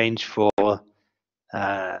could arrange for so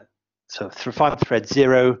if I'm thread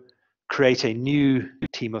 0, create a new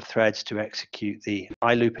team of threads to execute the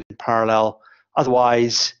I loop in parallel.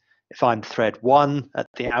 Otherwise, if I'm thread 1 at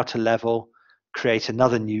the outer level, create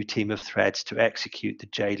another new team of threads to execute the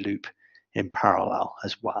J loop in parallel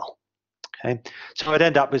as well. Okay, so I'd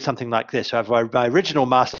end up with something like this. So I have my original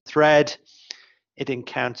master thread. It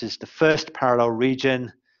encounters the first parallel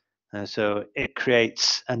region, so it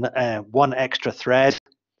creates one extra thread,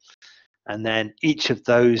 and then each of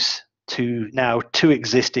those two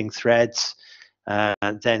existing threads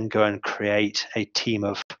then go and create a team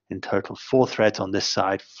of, in total, 4 threads on this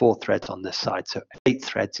side, 4 threads on this side, so 8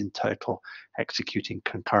 threads in total executing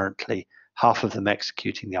concurrently, half of them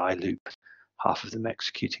executing the I loop, half of them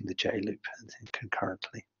executing the J loop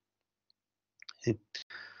concurrently.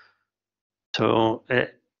 So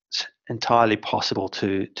it's entirely possible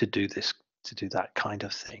to do that kind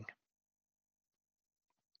of thing.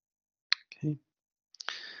 Okay.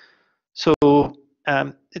 So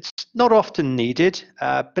it's not often needed,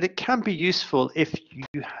 but it can be useful if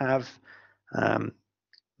you have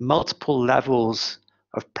multiple levels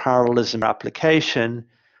of parallelism application,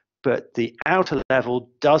 but the outer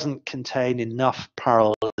level doesn't contain enough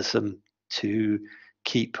parallelism to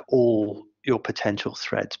keep all your potential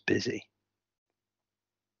threads busy.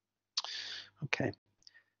 Okay,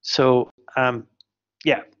 so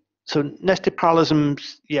yeah, So nested parallelism,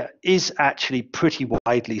 yeah, is actually pretty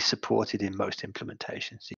widely supported in most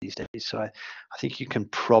implementations these days. So I think you can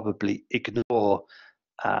probably ignore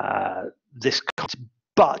this concept,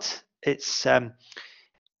 but it's the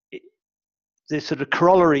sort of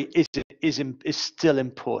corollary is still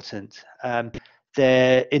important.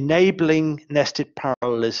 The enabling nested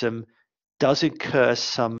parallelism does incur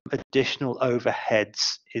some additional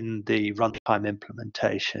overheads in the runtime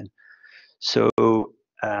implementation. So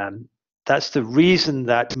that's the reason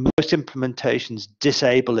that most implementations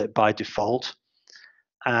disable it by default.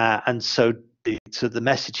 And so the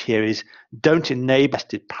message here is don't enable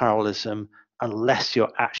nested parallelism unless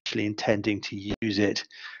you're actually intending to use it,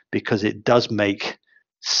 because it does make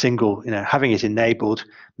having it enabled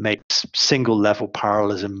makes single level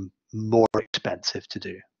parallelism more expensive to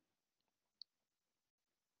do.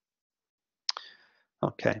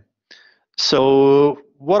 Okay, so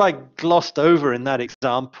what I glossed over in that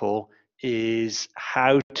example is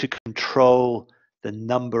how to control the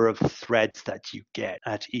number of threads that you get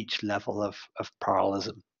at each level of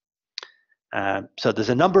parallelism. So there's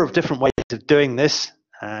a number of different ways of doing this.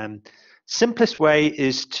 Simplest way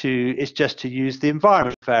is just to use the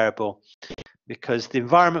environment variable, because the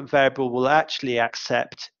environment variable will actually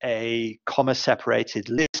accept a comma-separated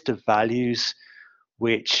list of values,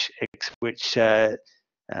 which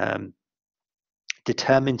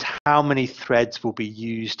determines how many threads will be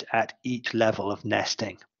used at each level of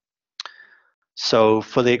nesting. So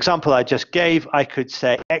for the example I just gave, I could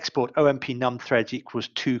say export OMP num threads equals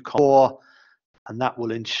 2,4, and that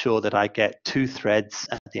will ensure that I get 2 threads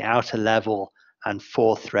at the outer level and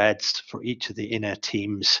 4 threads for each of the inner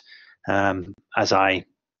teams, as I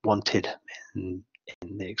wanted in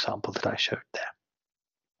the example that I showed there.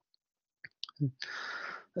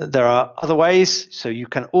 There are other ways. So you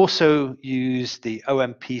can also use the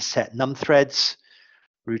OMP set num threads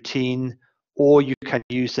routine, or you can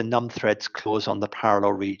use the num threads clause on the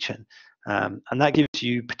parallel region. And that gives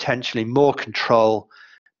you potentially more control,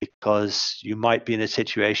 because you might be in a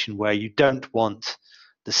situation where you don't want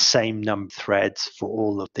the same number of threads for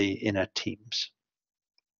all of the inner teams.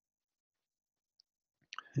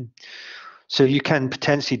 So you can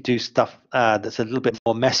potentially do stuff that's a little bit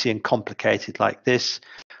more messy and complicated like this.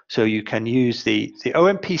 So you can use the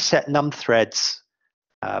OMP set num threads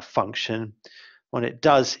function. What it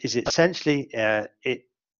does is it essentially it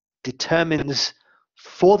determines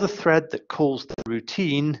for the thread that calls the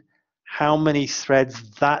routine how many threads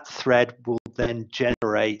that thread will then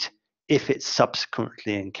generate if it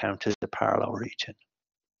subsequently encounters the parallel region.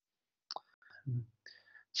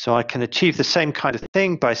 So I can achieve the same kind of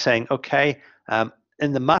thing by saying, okay,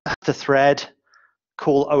 in the master thread,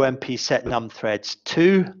 call OMP set num threads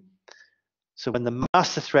 2. So when the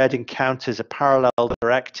master thread encounters a parallel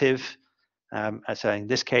directive, so in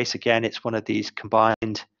this case, again, it's one of these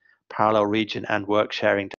combined parallel region and work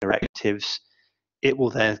sharing directives, it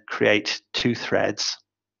will then create 2 threads.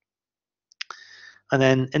 And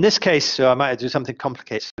then in this case, so I might do something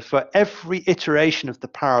complicated. So for every iteration of the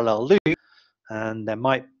parallel loop, and there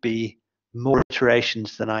might be more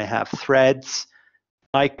iterations than I have threads,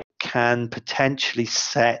 I can potentially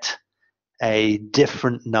set a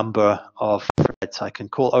different number of threads. I can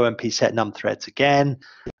call OMP set num threads again,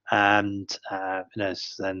 and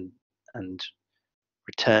and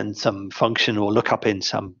return some function, or look up in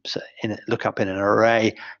an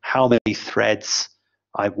array how many threads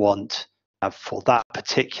I want for that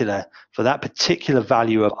particular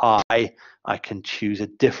value of I can choose a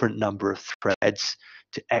different number of threads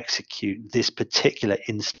to execute this particular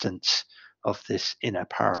instance of this inner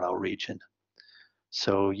parallel region.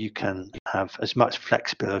 So you can have as much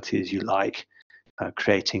flexibility as you like,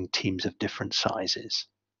 creating teams of different sizes.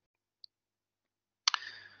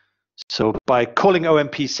 So by calling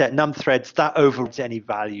OMP set num threads, that overrides any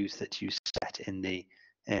values that you set in the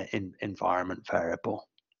environment variable.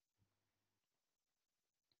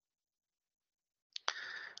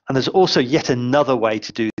 And there's also yet another way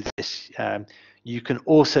to do this. You can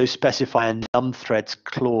also specify a num threads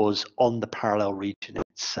clause on the parallel region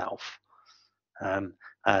itself.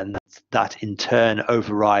 And that in turn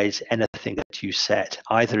overrides anything that you set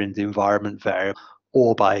either in the environment variable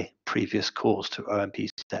or by previous calls to OMP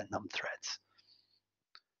set num threads.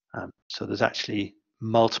 So there's actually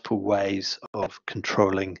multiple ways of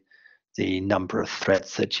controlling the number of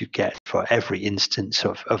threads that you get for every instance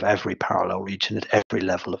of every parallel region at every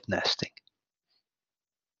level of nesting.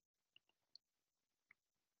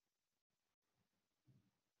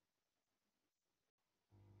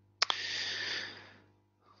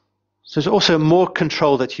 So there's also more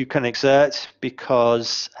control that you can exert,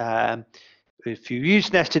 because if you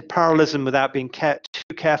use nested parallelism without being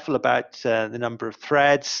too careful about the number of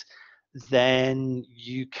threads, then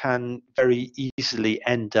you can very easily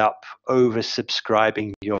end up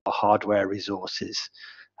oversubscribing your hardware resources.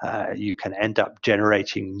 You can end up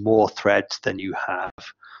generating more threads than you have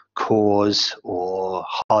cores or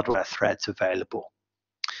hardware threads available.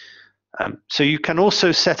 So you can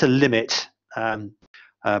also set a limit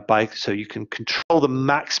so you can control the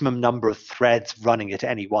maximum number of threads running at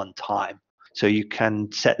any one time. So you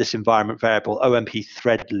can set this environment variable OMP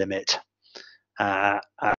thread limit.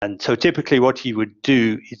 And so typically what you would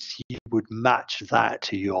do is you would match that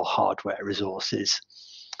to your hardware resources.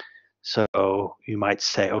 So you might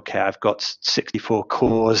say, okay, I've got 64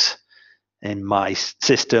 cores in my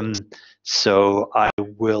system, so I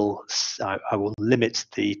will limit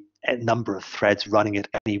the number of threads running at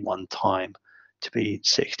any one time to be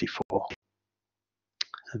 64.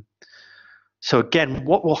 So again,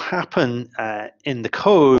 what will happen in the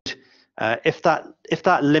code if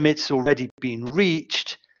that limit's already been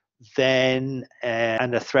reached, then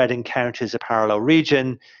and a thread encounters a parallel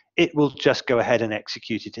region, it will just go ahead and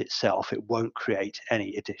execute it itself. It won't create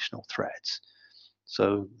any additional threads.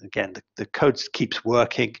 So again, the code keeps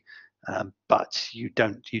working, but you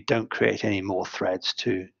don't create any more threads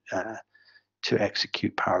to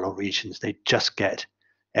execute parallel regions. They just get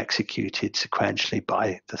executed sequentially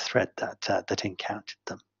by the thread that encountered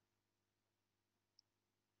them.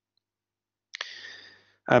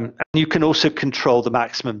 And you can also control the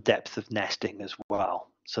maximum depth of nesting as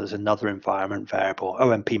well. So there's another environment variable,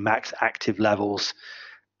 OMP max active levels,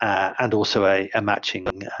 and also a matching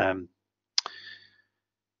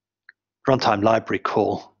runtime library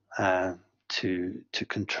call to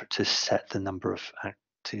set the number of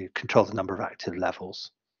to control the number of active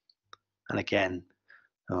levels. And again,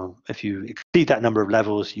 if you exceed that number of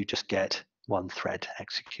levels, you just get one thread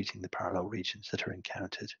executing the parallel regions that are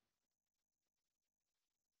encountered.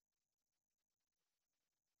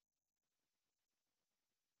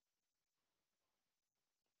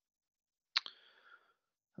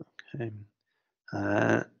 Okay.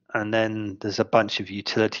 And then there's a bunch of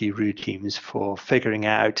utility routines for figuring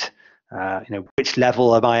out, which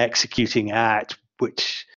level am I executing at,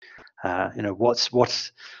 which, what's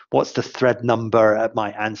the thread number at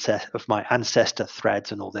my ancestor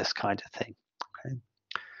threads, and all this kind of thing. Okay.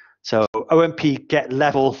 So OMP get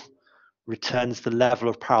level returns the level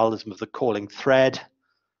of parallelism of the calling thread.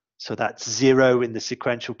 So that's 0 in the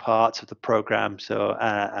sequential parts of the program. So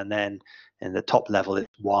and then in the top level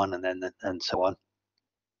it's 1, and so on.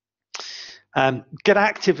 Get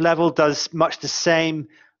active level does much the same,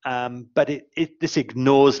 but this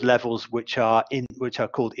ignores levels which are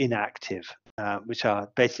called inactive, which are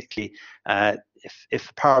basically if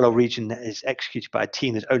a parallel region is executed by a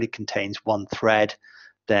team that only contains one thread,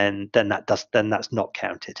 then that's not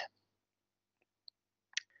counted.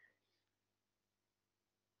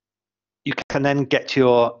 You can then get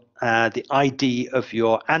your the ID of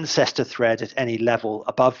your ancestor thread at any level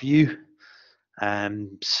above you.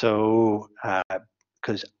 So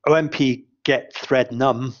because OMP get thread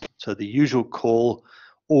num, so the usual call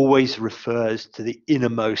always refers to the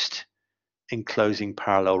innermost enclosing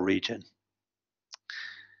parallel region.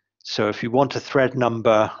 So if you want a thread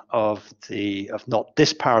number of not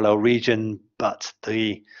this parallel region, but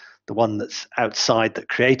the one that's outside that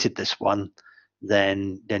created this one,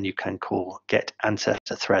 then you can call get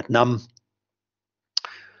ancestor thread num.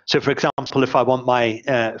 So for example, if I want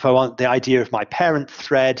the idea of my parent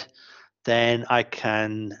thread, then I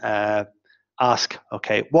can ask,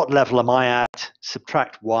 okay, what level am I at?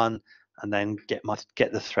 Subtract 1, and then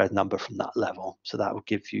get the thread number from that level. So that will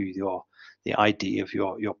give you the ID of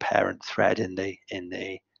your parent thread in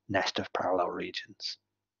the nest of parallel regions.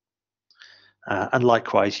 And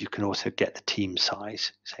likewise, you can also get the team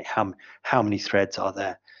size. Say how many threads are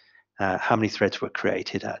there? How many threads were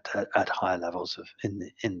created at higher levels in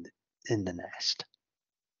the nest?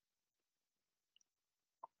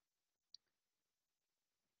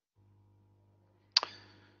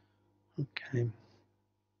 Okay.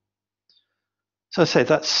 So I say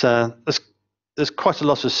there's quite a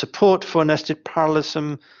lot of support for nested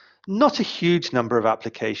parallelism. Not a huge number of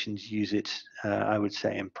applications use it, I would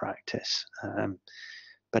say, in practice,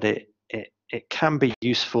 but it can be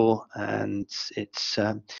useful, and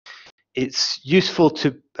it's useful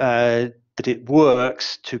to that it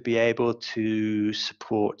works to be able to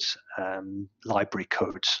support library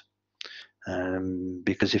codes,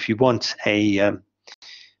 because if you want a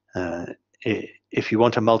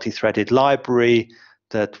multi-threaded library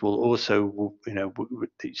that will also,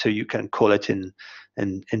 so you can call it in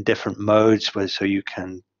different modes, so you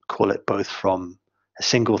can call it both from a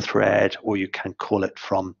single thread, or you can call it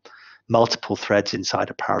from multiple threads inside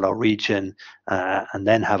a parallel region, and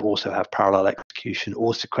then also have parallel execution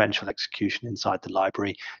or sequential execution inside the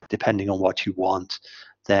library, depending on what you want.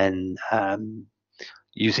 Then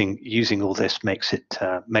using all this makes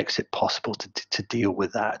it possible to deal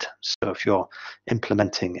with that. So if you're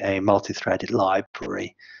implementing a multi-threaded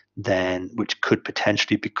library, then which could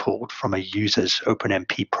potentially be called from a user's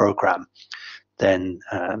OpenMP program, then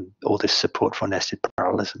all this support for nested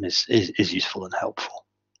parallelism is useful and helpful.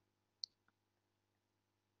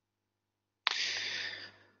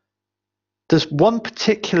 There's one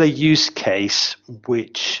particular use case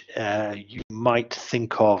which you might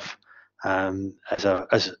think of as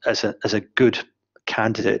a good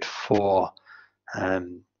candidate for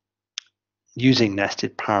using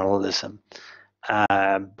nested parallelism,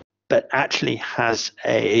 but actually has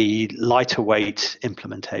a lighter weight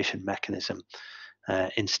implementation mechanism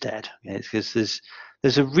instead, because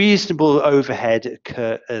there's a reasonable overhead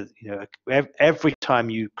every time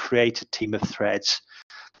you create a team of threads.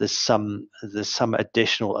 There's some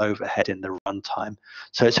additional overhead in the runtime,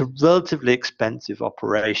 so it's a relatively expensive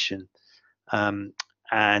operation, and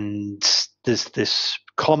there's this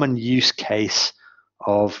common use case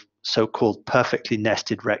of so-called perfectly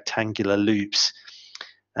nested rectangular loops,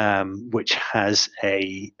 which has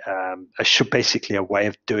basically a way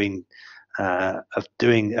of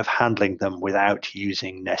handling them without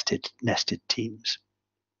using nested teams.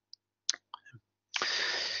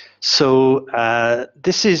 So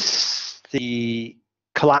this is the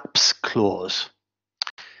collapse clause.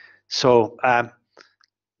 So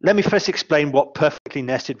let me first explain what perfectly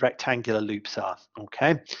nested rectangular loops are.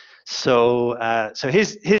 Okay, so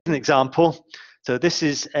here's an example. So this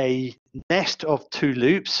is a nest of two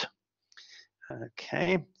loops.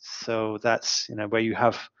 Okay, so that's where you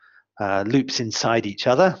have loops inside each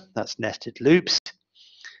other. That's nested loops.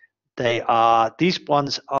 These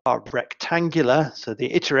ones are rectangular, so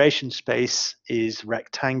the iteration space is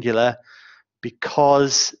rectangular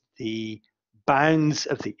because the bounds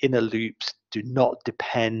of the inner loops do not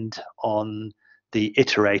depend on the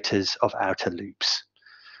iterators of outer loops.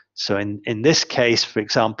 So in this case, for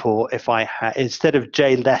example, if I had, instead of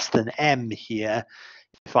j less than m here,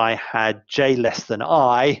 if I had j less than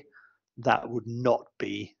I, that would not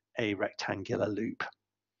be a rectangular loop.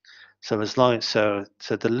 So so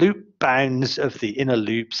the loop bounds of the inner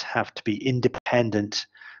loops have to be independent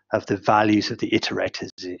of the values of the iterators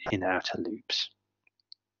in outer loops.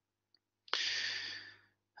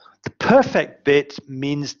 The perfect bit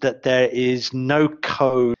means that there is no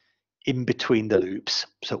code in between the loops.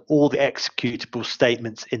 So all the executable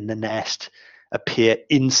statements in the nest appear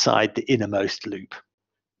inside the innermost loop.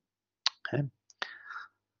 Okay.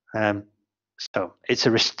 So it's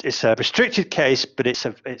a restricted case, but it's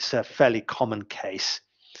a fairly common case.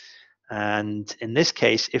 And in this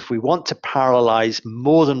case, if we want to parallelize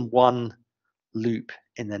more than one loop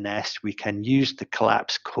in the nest, we can use the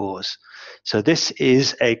collapse clause. So this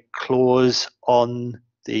is a clause on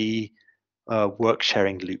the work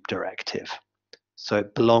sharing loop directive. So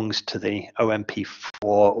it belongs to the OMP4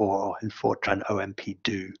 or in Fortran OMP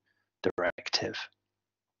do directive.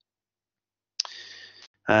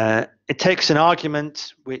 It takes an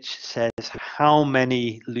argument which says how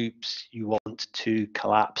many loops you want to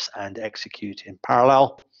collapse and execute in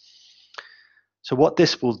parallel. So what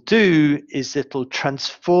this will do is it'll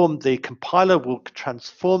transform, the compiler will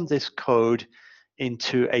transform this code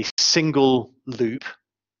into a single loop.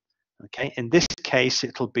 Okay, in this case,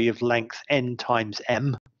 it'll be of length n times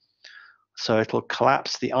m. So it'll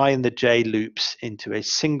collapse the I and the j loops into a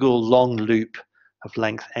single long loop of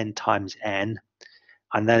length n times n.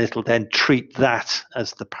 And then it'll then treat that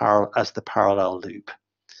as the parallel loop.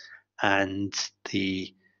 And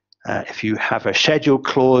if you have a schedule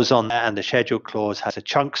clause on there and the schedule clause has a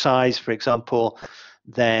chunk size, for example,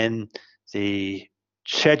 then the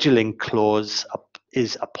scheduling clause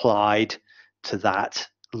is applied to that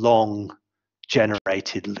long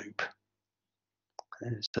generated loop.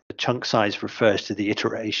 So the chunk size refers to the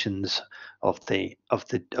iterations of the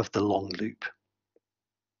long loop.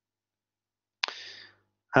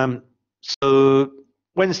 So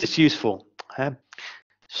when is this useful?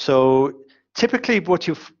 So typically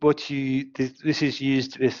this is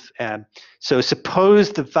used with, so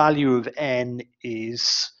suppose the value of n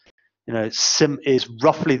is, is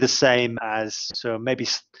roughly the same as, so maybe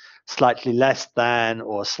slightly less than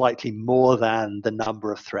or slightly more than the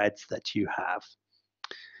number of threads that you have.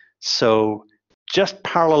 So just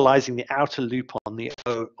parallelizing the outer loop on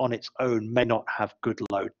its own may not have good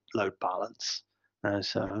load balance.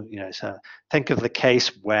 So think of the case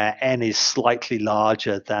where n is slightly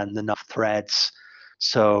larger than the number of threads.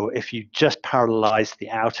 So if you just parallelize the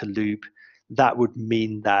outer loop, that would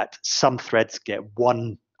mean that some threads get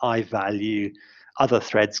one I value, other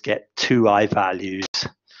threads get two I values.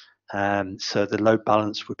 So the load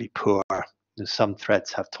balance would be poor. Some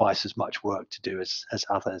threads have twice as much work to do as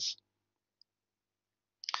others.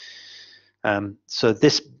 So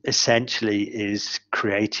this essentially is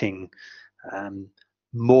creating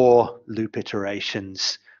more loop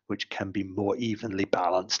iterations which can be more evenly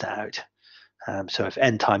balanced out. So if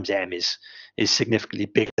n times m is significantly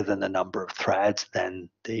bigger than the number of threads, then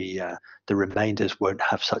the remainders won't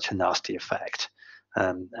have such a nasty effect,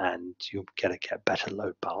 and you'll get better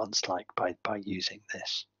load balance like by using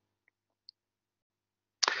this.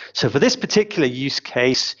 So for this particular use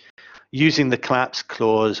case, using the collapse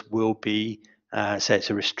clause will be, so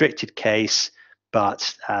it's a restricted case,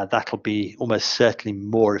 but that'll be almost certainly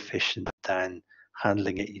more efficient than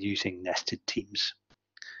handling it using nested teams.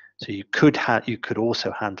 So you could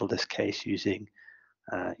also handle this case using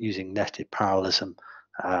nested parallelism,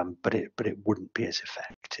 but it wouldn't be as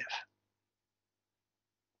effective.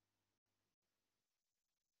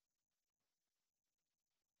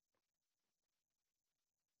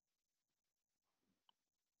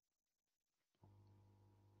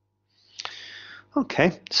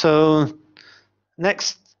 Okay, so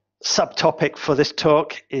next subtopic for this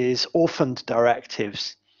talk is orphaned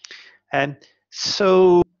directives. And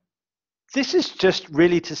so this is just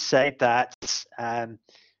really to say that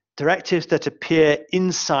directives that appear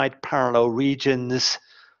inside parallel regions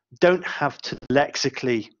don't have to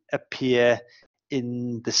lexically appear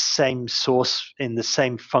in the same source, in the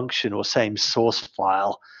same function or same source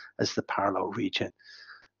file as the parallel region.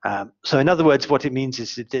 So in other words, what it means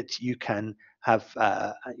is that you can have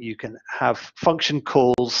function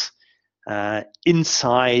calls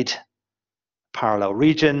inside parallel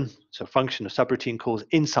region, so function or subroutine calls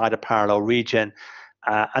inside a parallel region,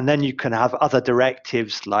 and then you can have other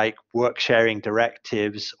directives like work sharing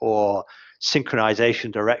directives or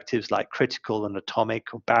synchronization directives like critical and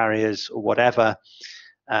atomic or barriers or whatever.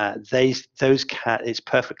 It's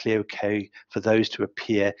perfectly okay for those to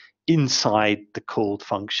appear inside the called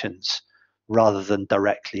functions rather than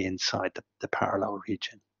directly inside the parallel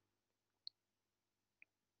region.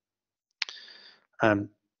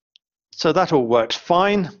 So that all works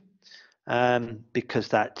fine, because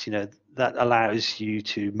that allows you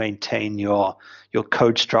to maintain your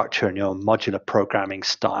code structure and your modular programming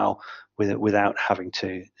style without having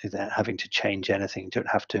to change anything. You don't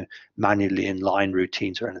have to manually inline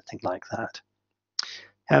routines or anything like that.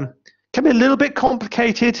 Can be a little bit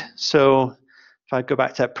complicated. So if I go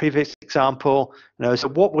back to that previous example, so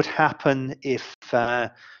what would happen if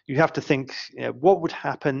you have to think, what would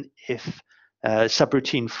happen if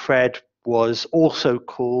subroutine thread was also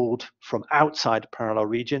called from outside a parallel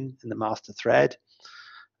region in the master thread?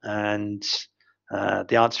 And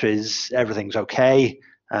the answer is everything's okay.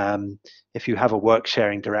 If you have a work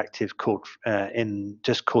sharing directive called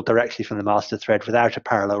called directly from the master thread without a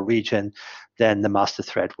parallel region, then the master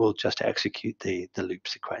thread will just execute the loop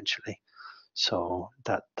sequentially. So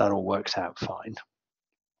that all works out fine.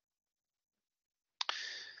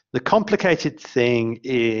 The complicated thing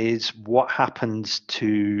is what happens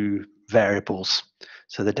to variables.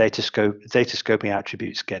 So the data scoping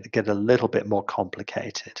attributes get a little bit more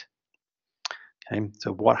complicated. Okay,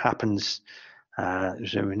 so what happens?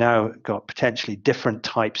 So we now got potentially different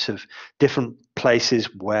types of different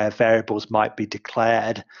places where variables might be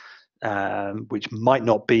declared, which might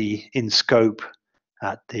not be in scope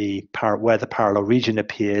at where the parallel region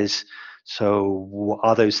appears. So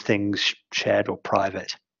are those things shared or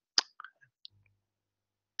private?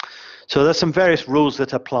 So there's some various rules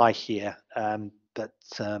that apply here, but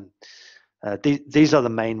these are the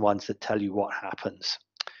main ones that tell you what happens.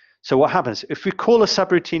 So what happens if we call a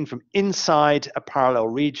subroutine from inside a parallel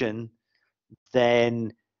region,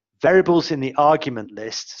 then variables in the argument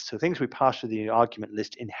list, so things we pass through the argument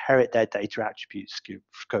list, inherit their data attribute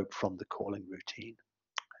scope from the calling routine.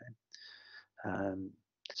 Okay.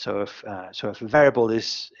 So if a variable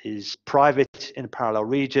is private in a parallel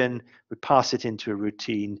region, we pass it into a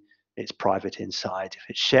routine, it's private inside. If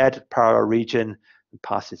it's shared parallel region, we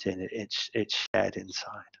pass it in, it's shared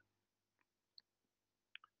inside.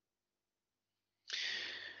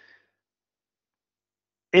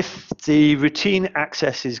 If the routine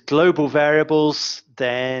accesses global variables,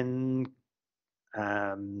 then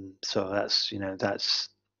so that's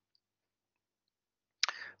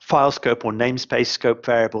file scope or namespace scope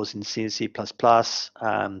variables in C and C++,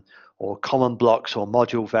 or common blocks or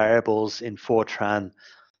module variables in Fortran.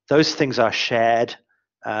 Those things are shared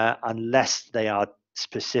unless they are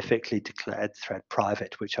specifically declared thread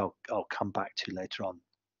private, which I'll come back to later on.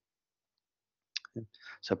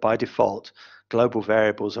 So by default, global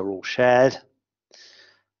variables are all shared.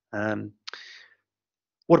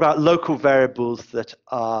 What about local variables that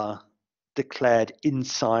are declared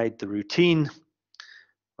inside the routine?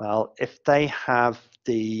 Well, if they have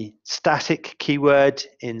the static keyword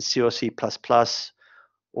in C or C++,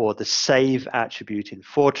 or the save attribute in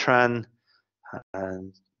Fortran,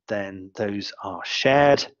 and then those are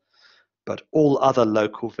shared, but all other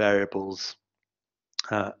local variables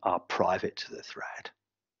are private to the thread.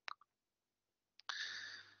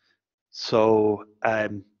 So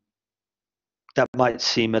that might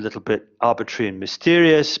seem a little bit arbitrary and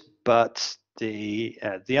mysterious, but the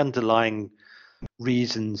underlying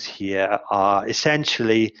reasons here are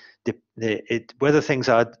essentially whether things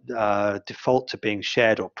are default to being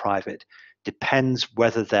shared or private depends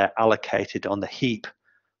whether they're allocated on the heap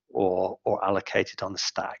or allocated on the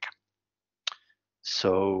stack.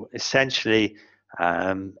 So essentially,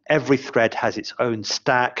 every thread has its own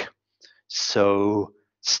stack. So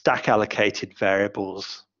stack allocated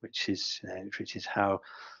variables, which is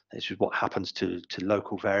what happens to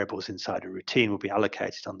local variables inside a routine, will be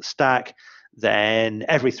allocated on the stack. Then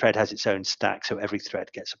every thread has its own stack, so every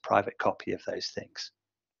thread gets a private copy of those things.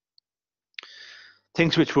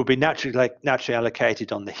 Things which will be naturally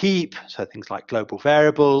allocated on the heap, so things like global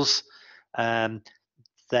variables, there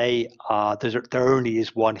only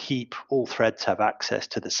is one heap. All threads have access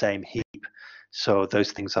to the same heap, so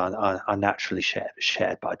those things are naturally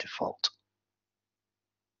shared by default.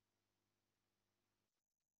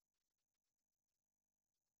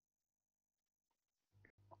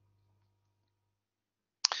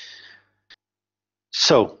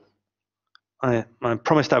 So I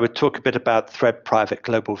promised I would talk a bit about thread private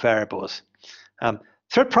global variables.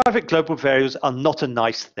 Thread private global variables are not a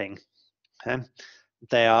nice thing. Okay?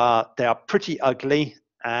 They are pretty ugly,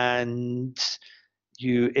 and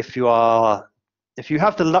if you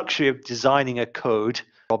have the luxury of designing a code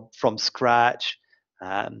from scratch,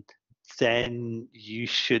 then you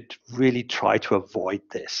should really try to avoid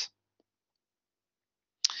this.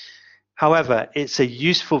 However, it's a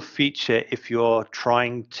useful feature if you're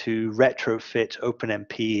trying to retrofit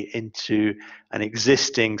OpenMP into an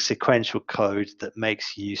existing sequential code that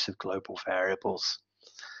makes use of global variables,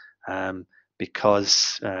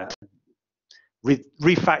 because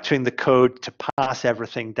refactoring the code to pass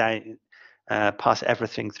everything down, pass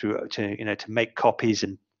everything through to make copies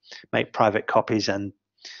and make private copies and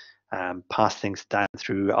pass things down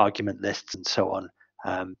through argument lists and so on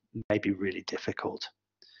may be really difficult.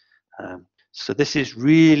 So this is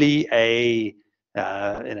really a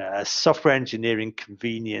software engineering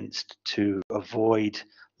convenience to avoid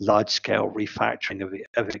large-scale refactoring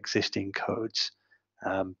of existing codes,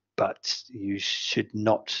 but you should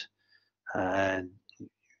not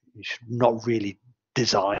really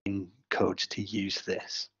design codes to use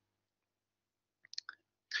this.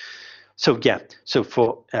 So yeah, so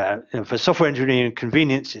for software engineering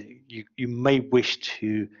convenience, you may wish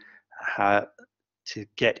to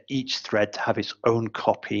get each thread to have its own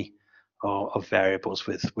copy of variables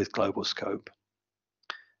with global scope.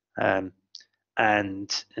 And when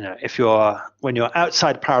you're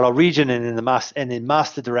outside parallel region and in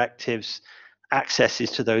master directives,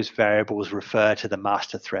 accesses to those variables refer to the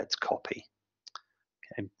master thread's copy.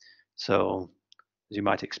 Okay, so as you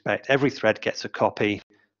might expect, every thread gets a copy,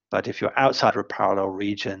 but if you're outside of a parallel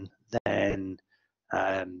region, then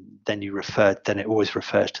it always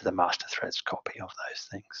refers to the master thread's copy of those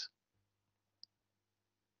things.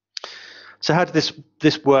 So how does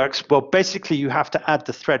this works? Well, basically you have to add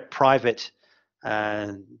the thread private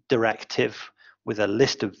directive with a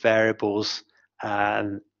list of variables,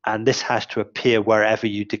 and this has to appear wherever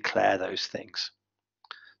you declare those things.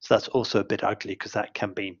 So that's also a bit ugly because that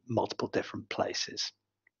can be multiple different places.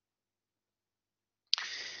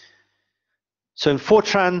 So in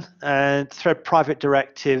Fortran, thread private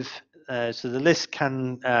directive, so the list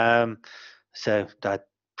can, so that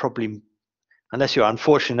probably, unless you're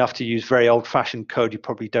unfortunate enough to use very old-fashioned code, you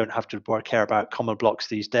probably don't have to care about common blocks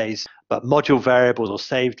these days. But module variables or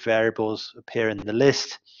saved variables appear in the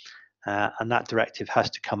list, and that directive has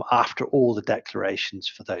to come after all the declarations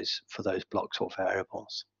for those blocks or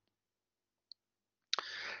variables.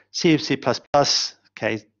 C of C++,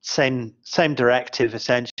 okay, same directive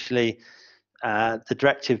essentially. The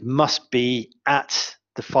directive must be at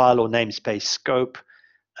the file or namespace scope,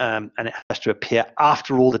 and it has to appear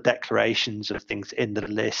after all the declarations of things in the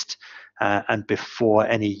list and before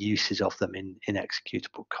any uses of them in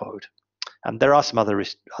executable code. And there are some other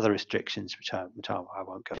restrictions which I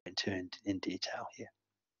won't go into in detail here.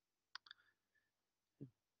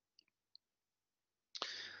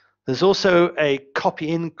 There's also a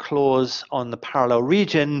copy-in clause on the parallel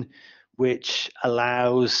region, which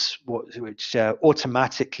allows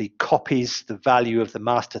automatically copies the value of the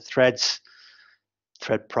master thread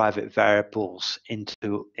private variables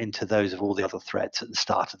into those of all the other threads at the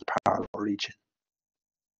start of the parallel region.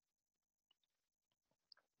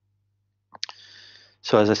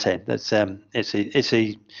 So as I said, that's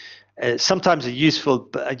it's sometimes a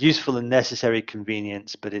useful and necessary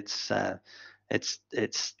convenience, but it's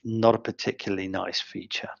not a particularly nice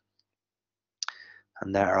feature.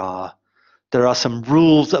 And there are some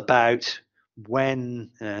rules about when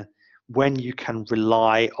you can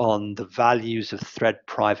rely on the values of thread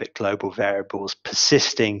private global variables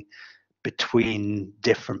persisting between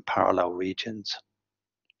different parallel regions.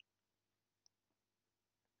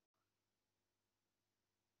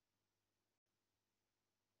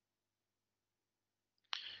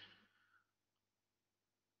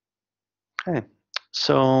 Okay,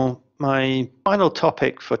 so my final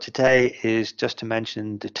topic for today is just to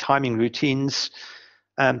mention the timing routines.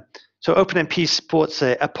 So OpenMP supports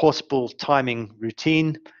a portable timing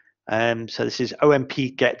routine. So this is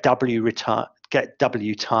OMP get W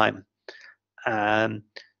time.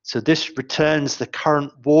 So this returns the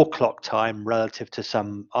current war clock time relative to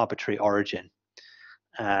some arbitrary origin,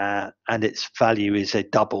 and its value is a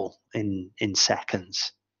double in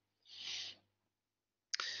seconds.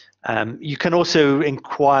 You can also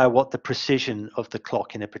inquire what the precision of the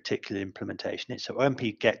clock in a particular implementation is. So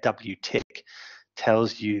OMP get W tick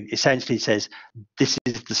tells you, essentially says, this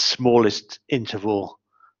is the smallest interval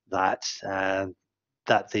that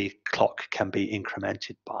the clock can be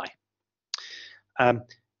incremented by.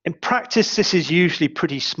 In practice, this is usually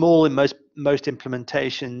pretty small. In most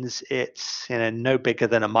implementations, it's no bigger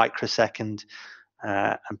than a microsecond,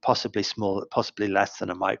 and possibly less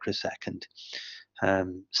than a microsecond.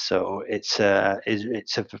 So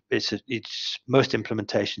most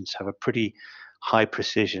implementations have a pretty high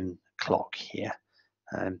precision clock here.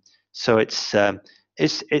 So it's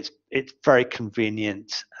very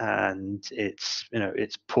convenient, and it's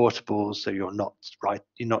portable. So you're not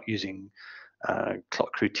using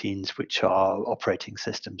clock routines which are operating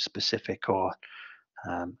system specific or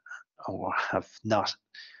have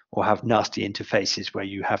nasty interfaces where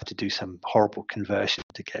you have to do some horrible conversion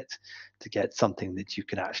to get something that you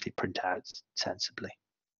can actually print out sensibly.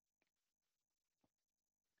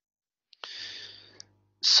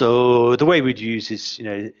 So the way we'd use is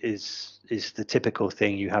the typical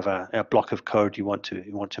thing. You have a block of code you want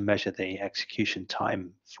to measure the execution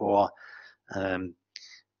time for.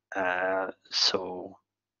 So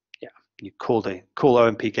yeah, you call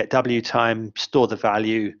OMP get W time, store the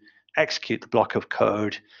value, execute the block of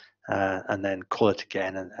code, and then call it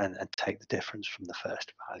again and take the difference from the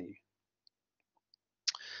first value.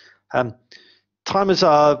 Timers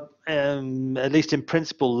are, at least in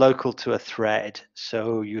principle, local to a thread,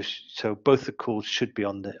 so both the calls should be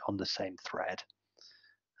on the same thread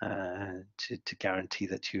to guarantee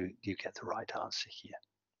that you get the right answer here.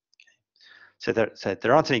 So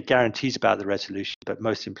there aren't any guarantees about the resolution, but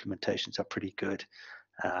most implementations are pretty good,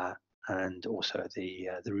 and also the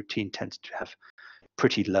routine tends to have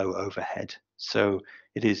pretty low overhead. So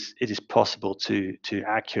it is possible to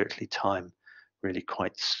accurately time really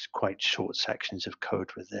quite short sections of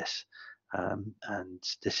code with this, and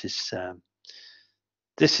this is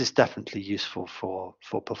definitely useful for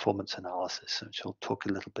performance analysis, which I'll talk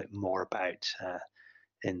a little bit more about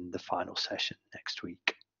in the final session next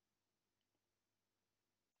week.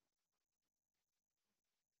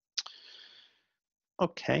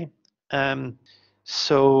 Okay,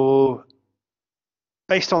 so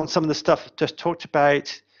based on some of the stuff I've just talked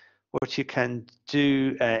about, what you can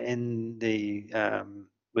do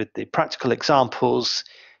with the practical examples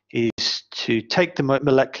is to take the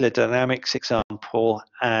molecular dynamics example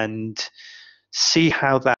and see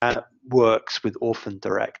how that works with orphan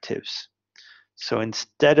directives. So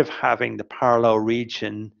instead of having the parallel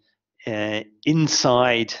region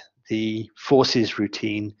inside the forces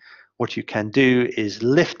routine, what you can do is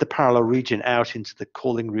lift the parallel region out into the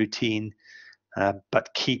calling routine,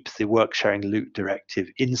 but keep the work sharing loop directive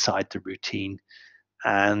inside the routine,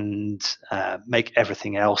 and make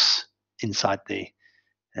everything else inside the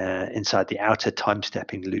outer time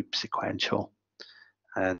stepping loop sequential.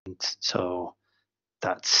 And so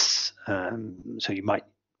that's so you might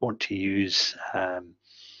want to use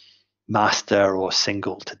master or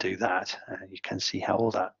single to do that. You can see how all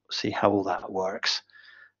that works.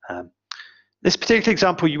 This particular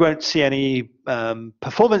example, you won't see any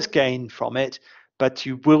performance gain from it, but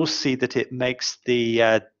you will see that it makes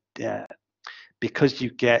the because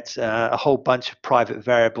you get a whole bunch of private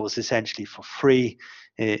variables essentially for free,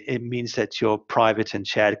 it means that your private and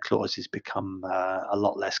shared clauses become a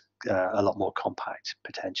lot more compact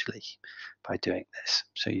potentially by doing this.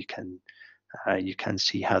 So you can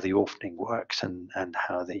see how the orphaning works and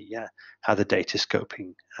how the data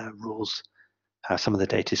scoping rules, how some of the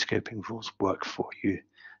data scoping rules work for you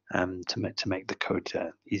to make the code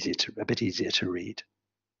a bit easier to read.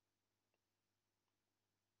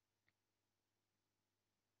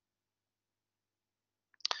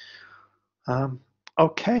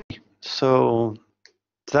 Okay, so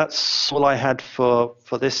that's all I had for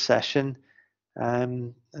this session.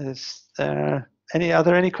 Is there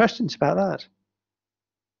any questions about that?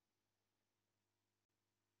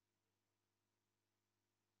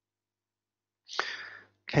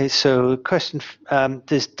 Okay, so question,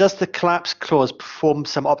 does the collapse clause perform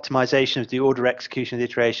some optimization of the order execution of the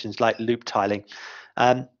iterations like loop tiling?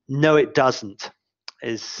 No, it doesn't,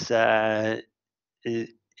 is the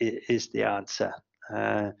answer.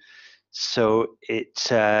 So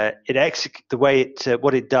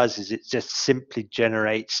what it does is it just simply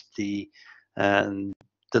generates the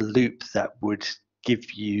loop that would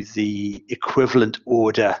give you the equivalent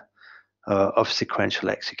order of sequential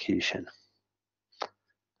execution.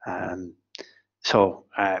 So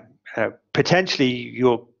potentially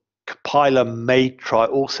your compiler may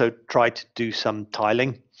also try to do some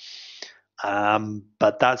tiling,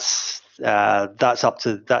 but that's up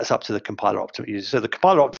to the compiler optimizer. So the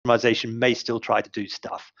compiler optimization may still try to do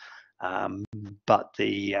stuff, but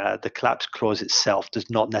the collapse clause itself does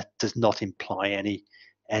not imply any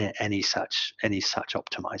such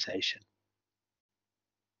optimization.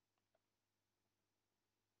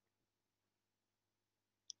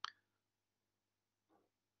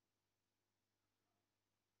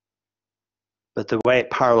 But the way it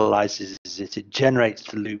parallelizes is it generates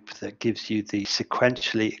the loop that gives you the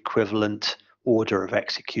sequentially equivalent order of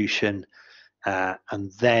execution,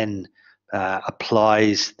 and then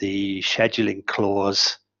applies the scheduling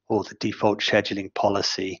clause or the default scheduling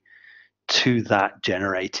policy to that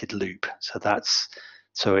generated loop.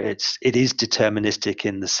 So it is deterministic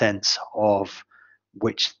in the sense of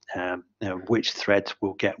which threads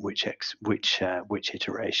will get which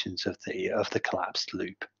iterations of the collapsed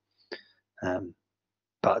loop.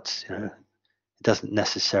 But it doesn't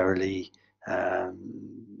necessarily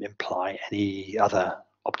imply any other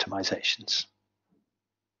optimizations.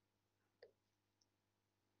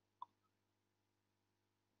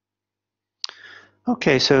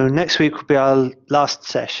 Okay, so next week will be our last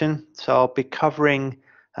session. So I'll be covering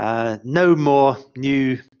no more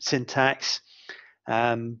new syntax,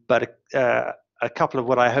 but a couple of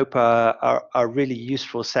what I hope are really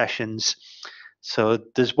useful sessions. So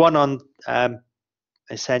there's one on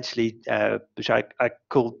essentially, which I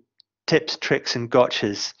call tips, tricks, and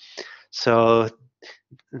gotchas. So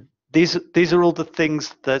these are all the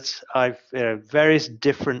things that I've various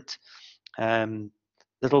different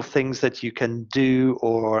little things that you can do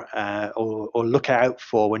or look out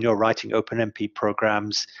for when you're writing OpenMP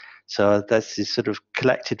programs. So this is sort of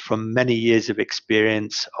collected from many years of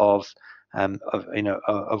experience of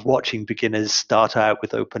watching beginners start out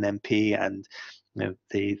with OpenMP, and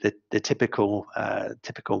the typical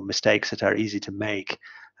mistakes that are easy to make,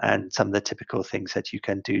 and some of the typical things that you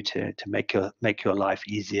can do to make your life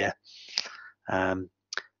easier. So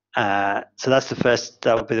that's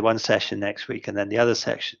that will be the one session next week, and then the other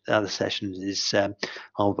session is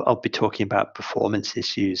I'll be talking about performance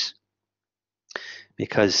issues,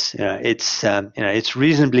 because it's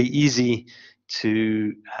reasonably easy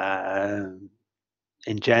to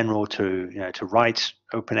in general to write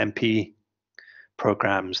OpenMP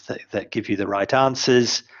programs that give you the right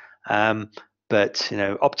answers, but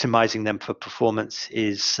optimizing them for performance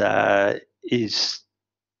is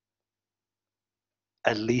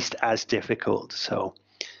at least as difficult. So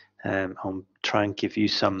I'll try and give you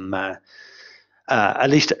some at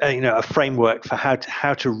least a framework for how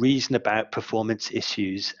to reason about performance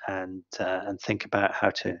issues and think about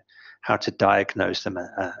how to diagnose them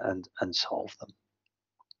and solve them.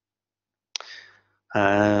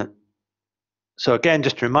 So again,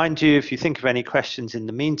 just to remind you, if you think of any questions in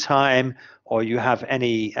the meantime, or you have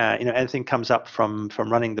any anything comes up from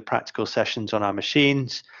running the practical sessions on our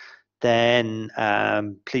machines, then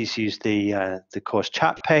please use the course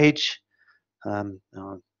chat page. I'll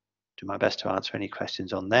do my best to answer any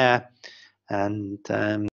questions on there. And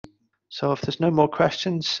so if there's no more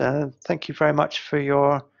questions, thank you very much for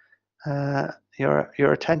your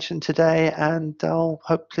attention today, and I'll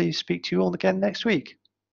hopefully speak to you all again next week.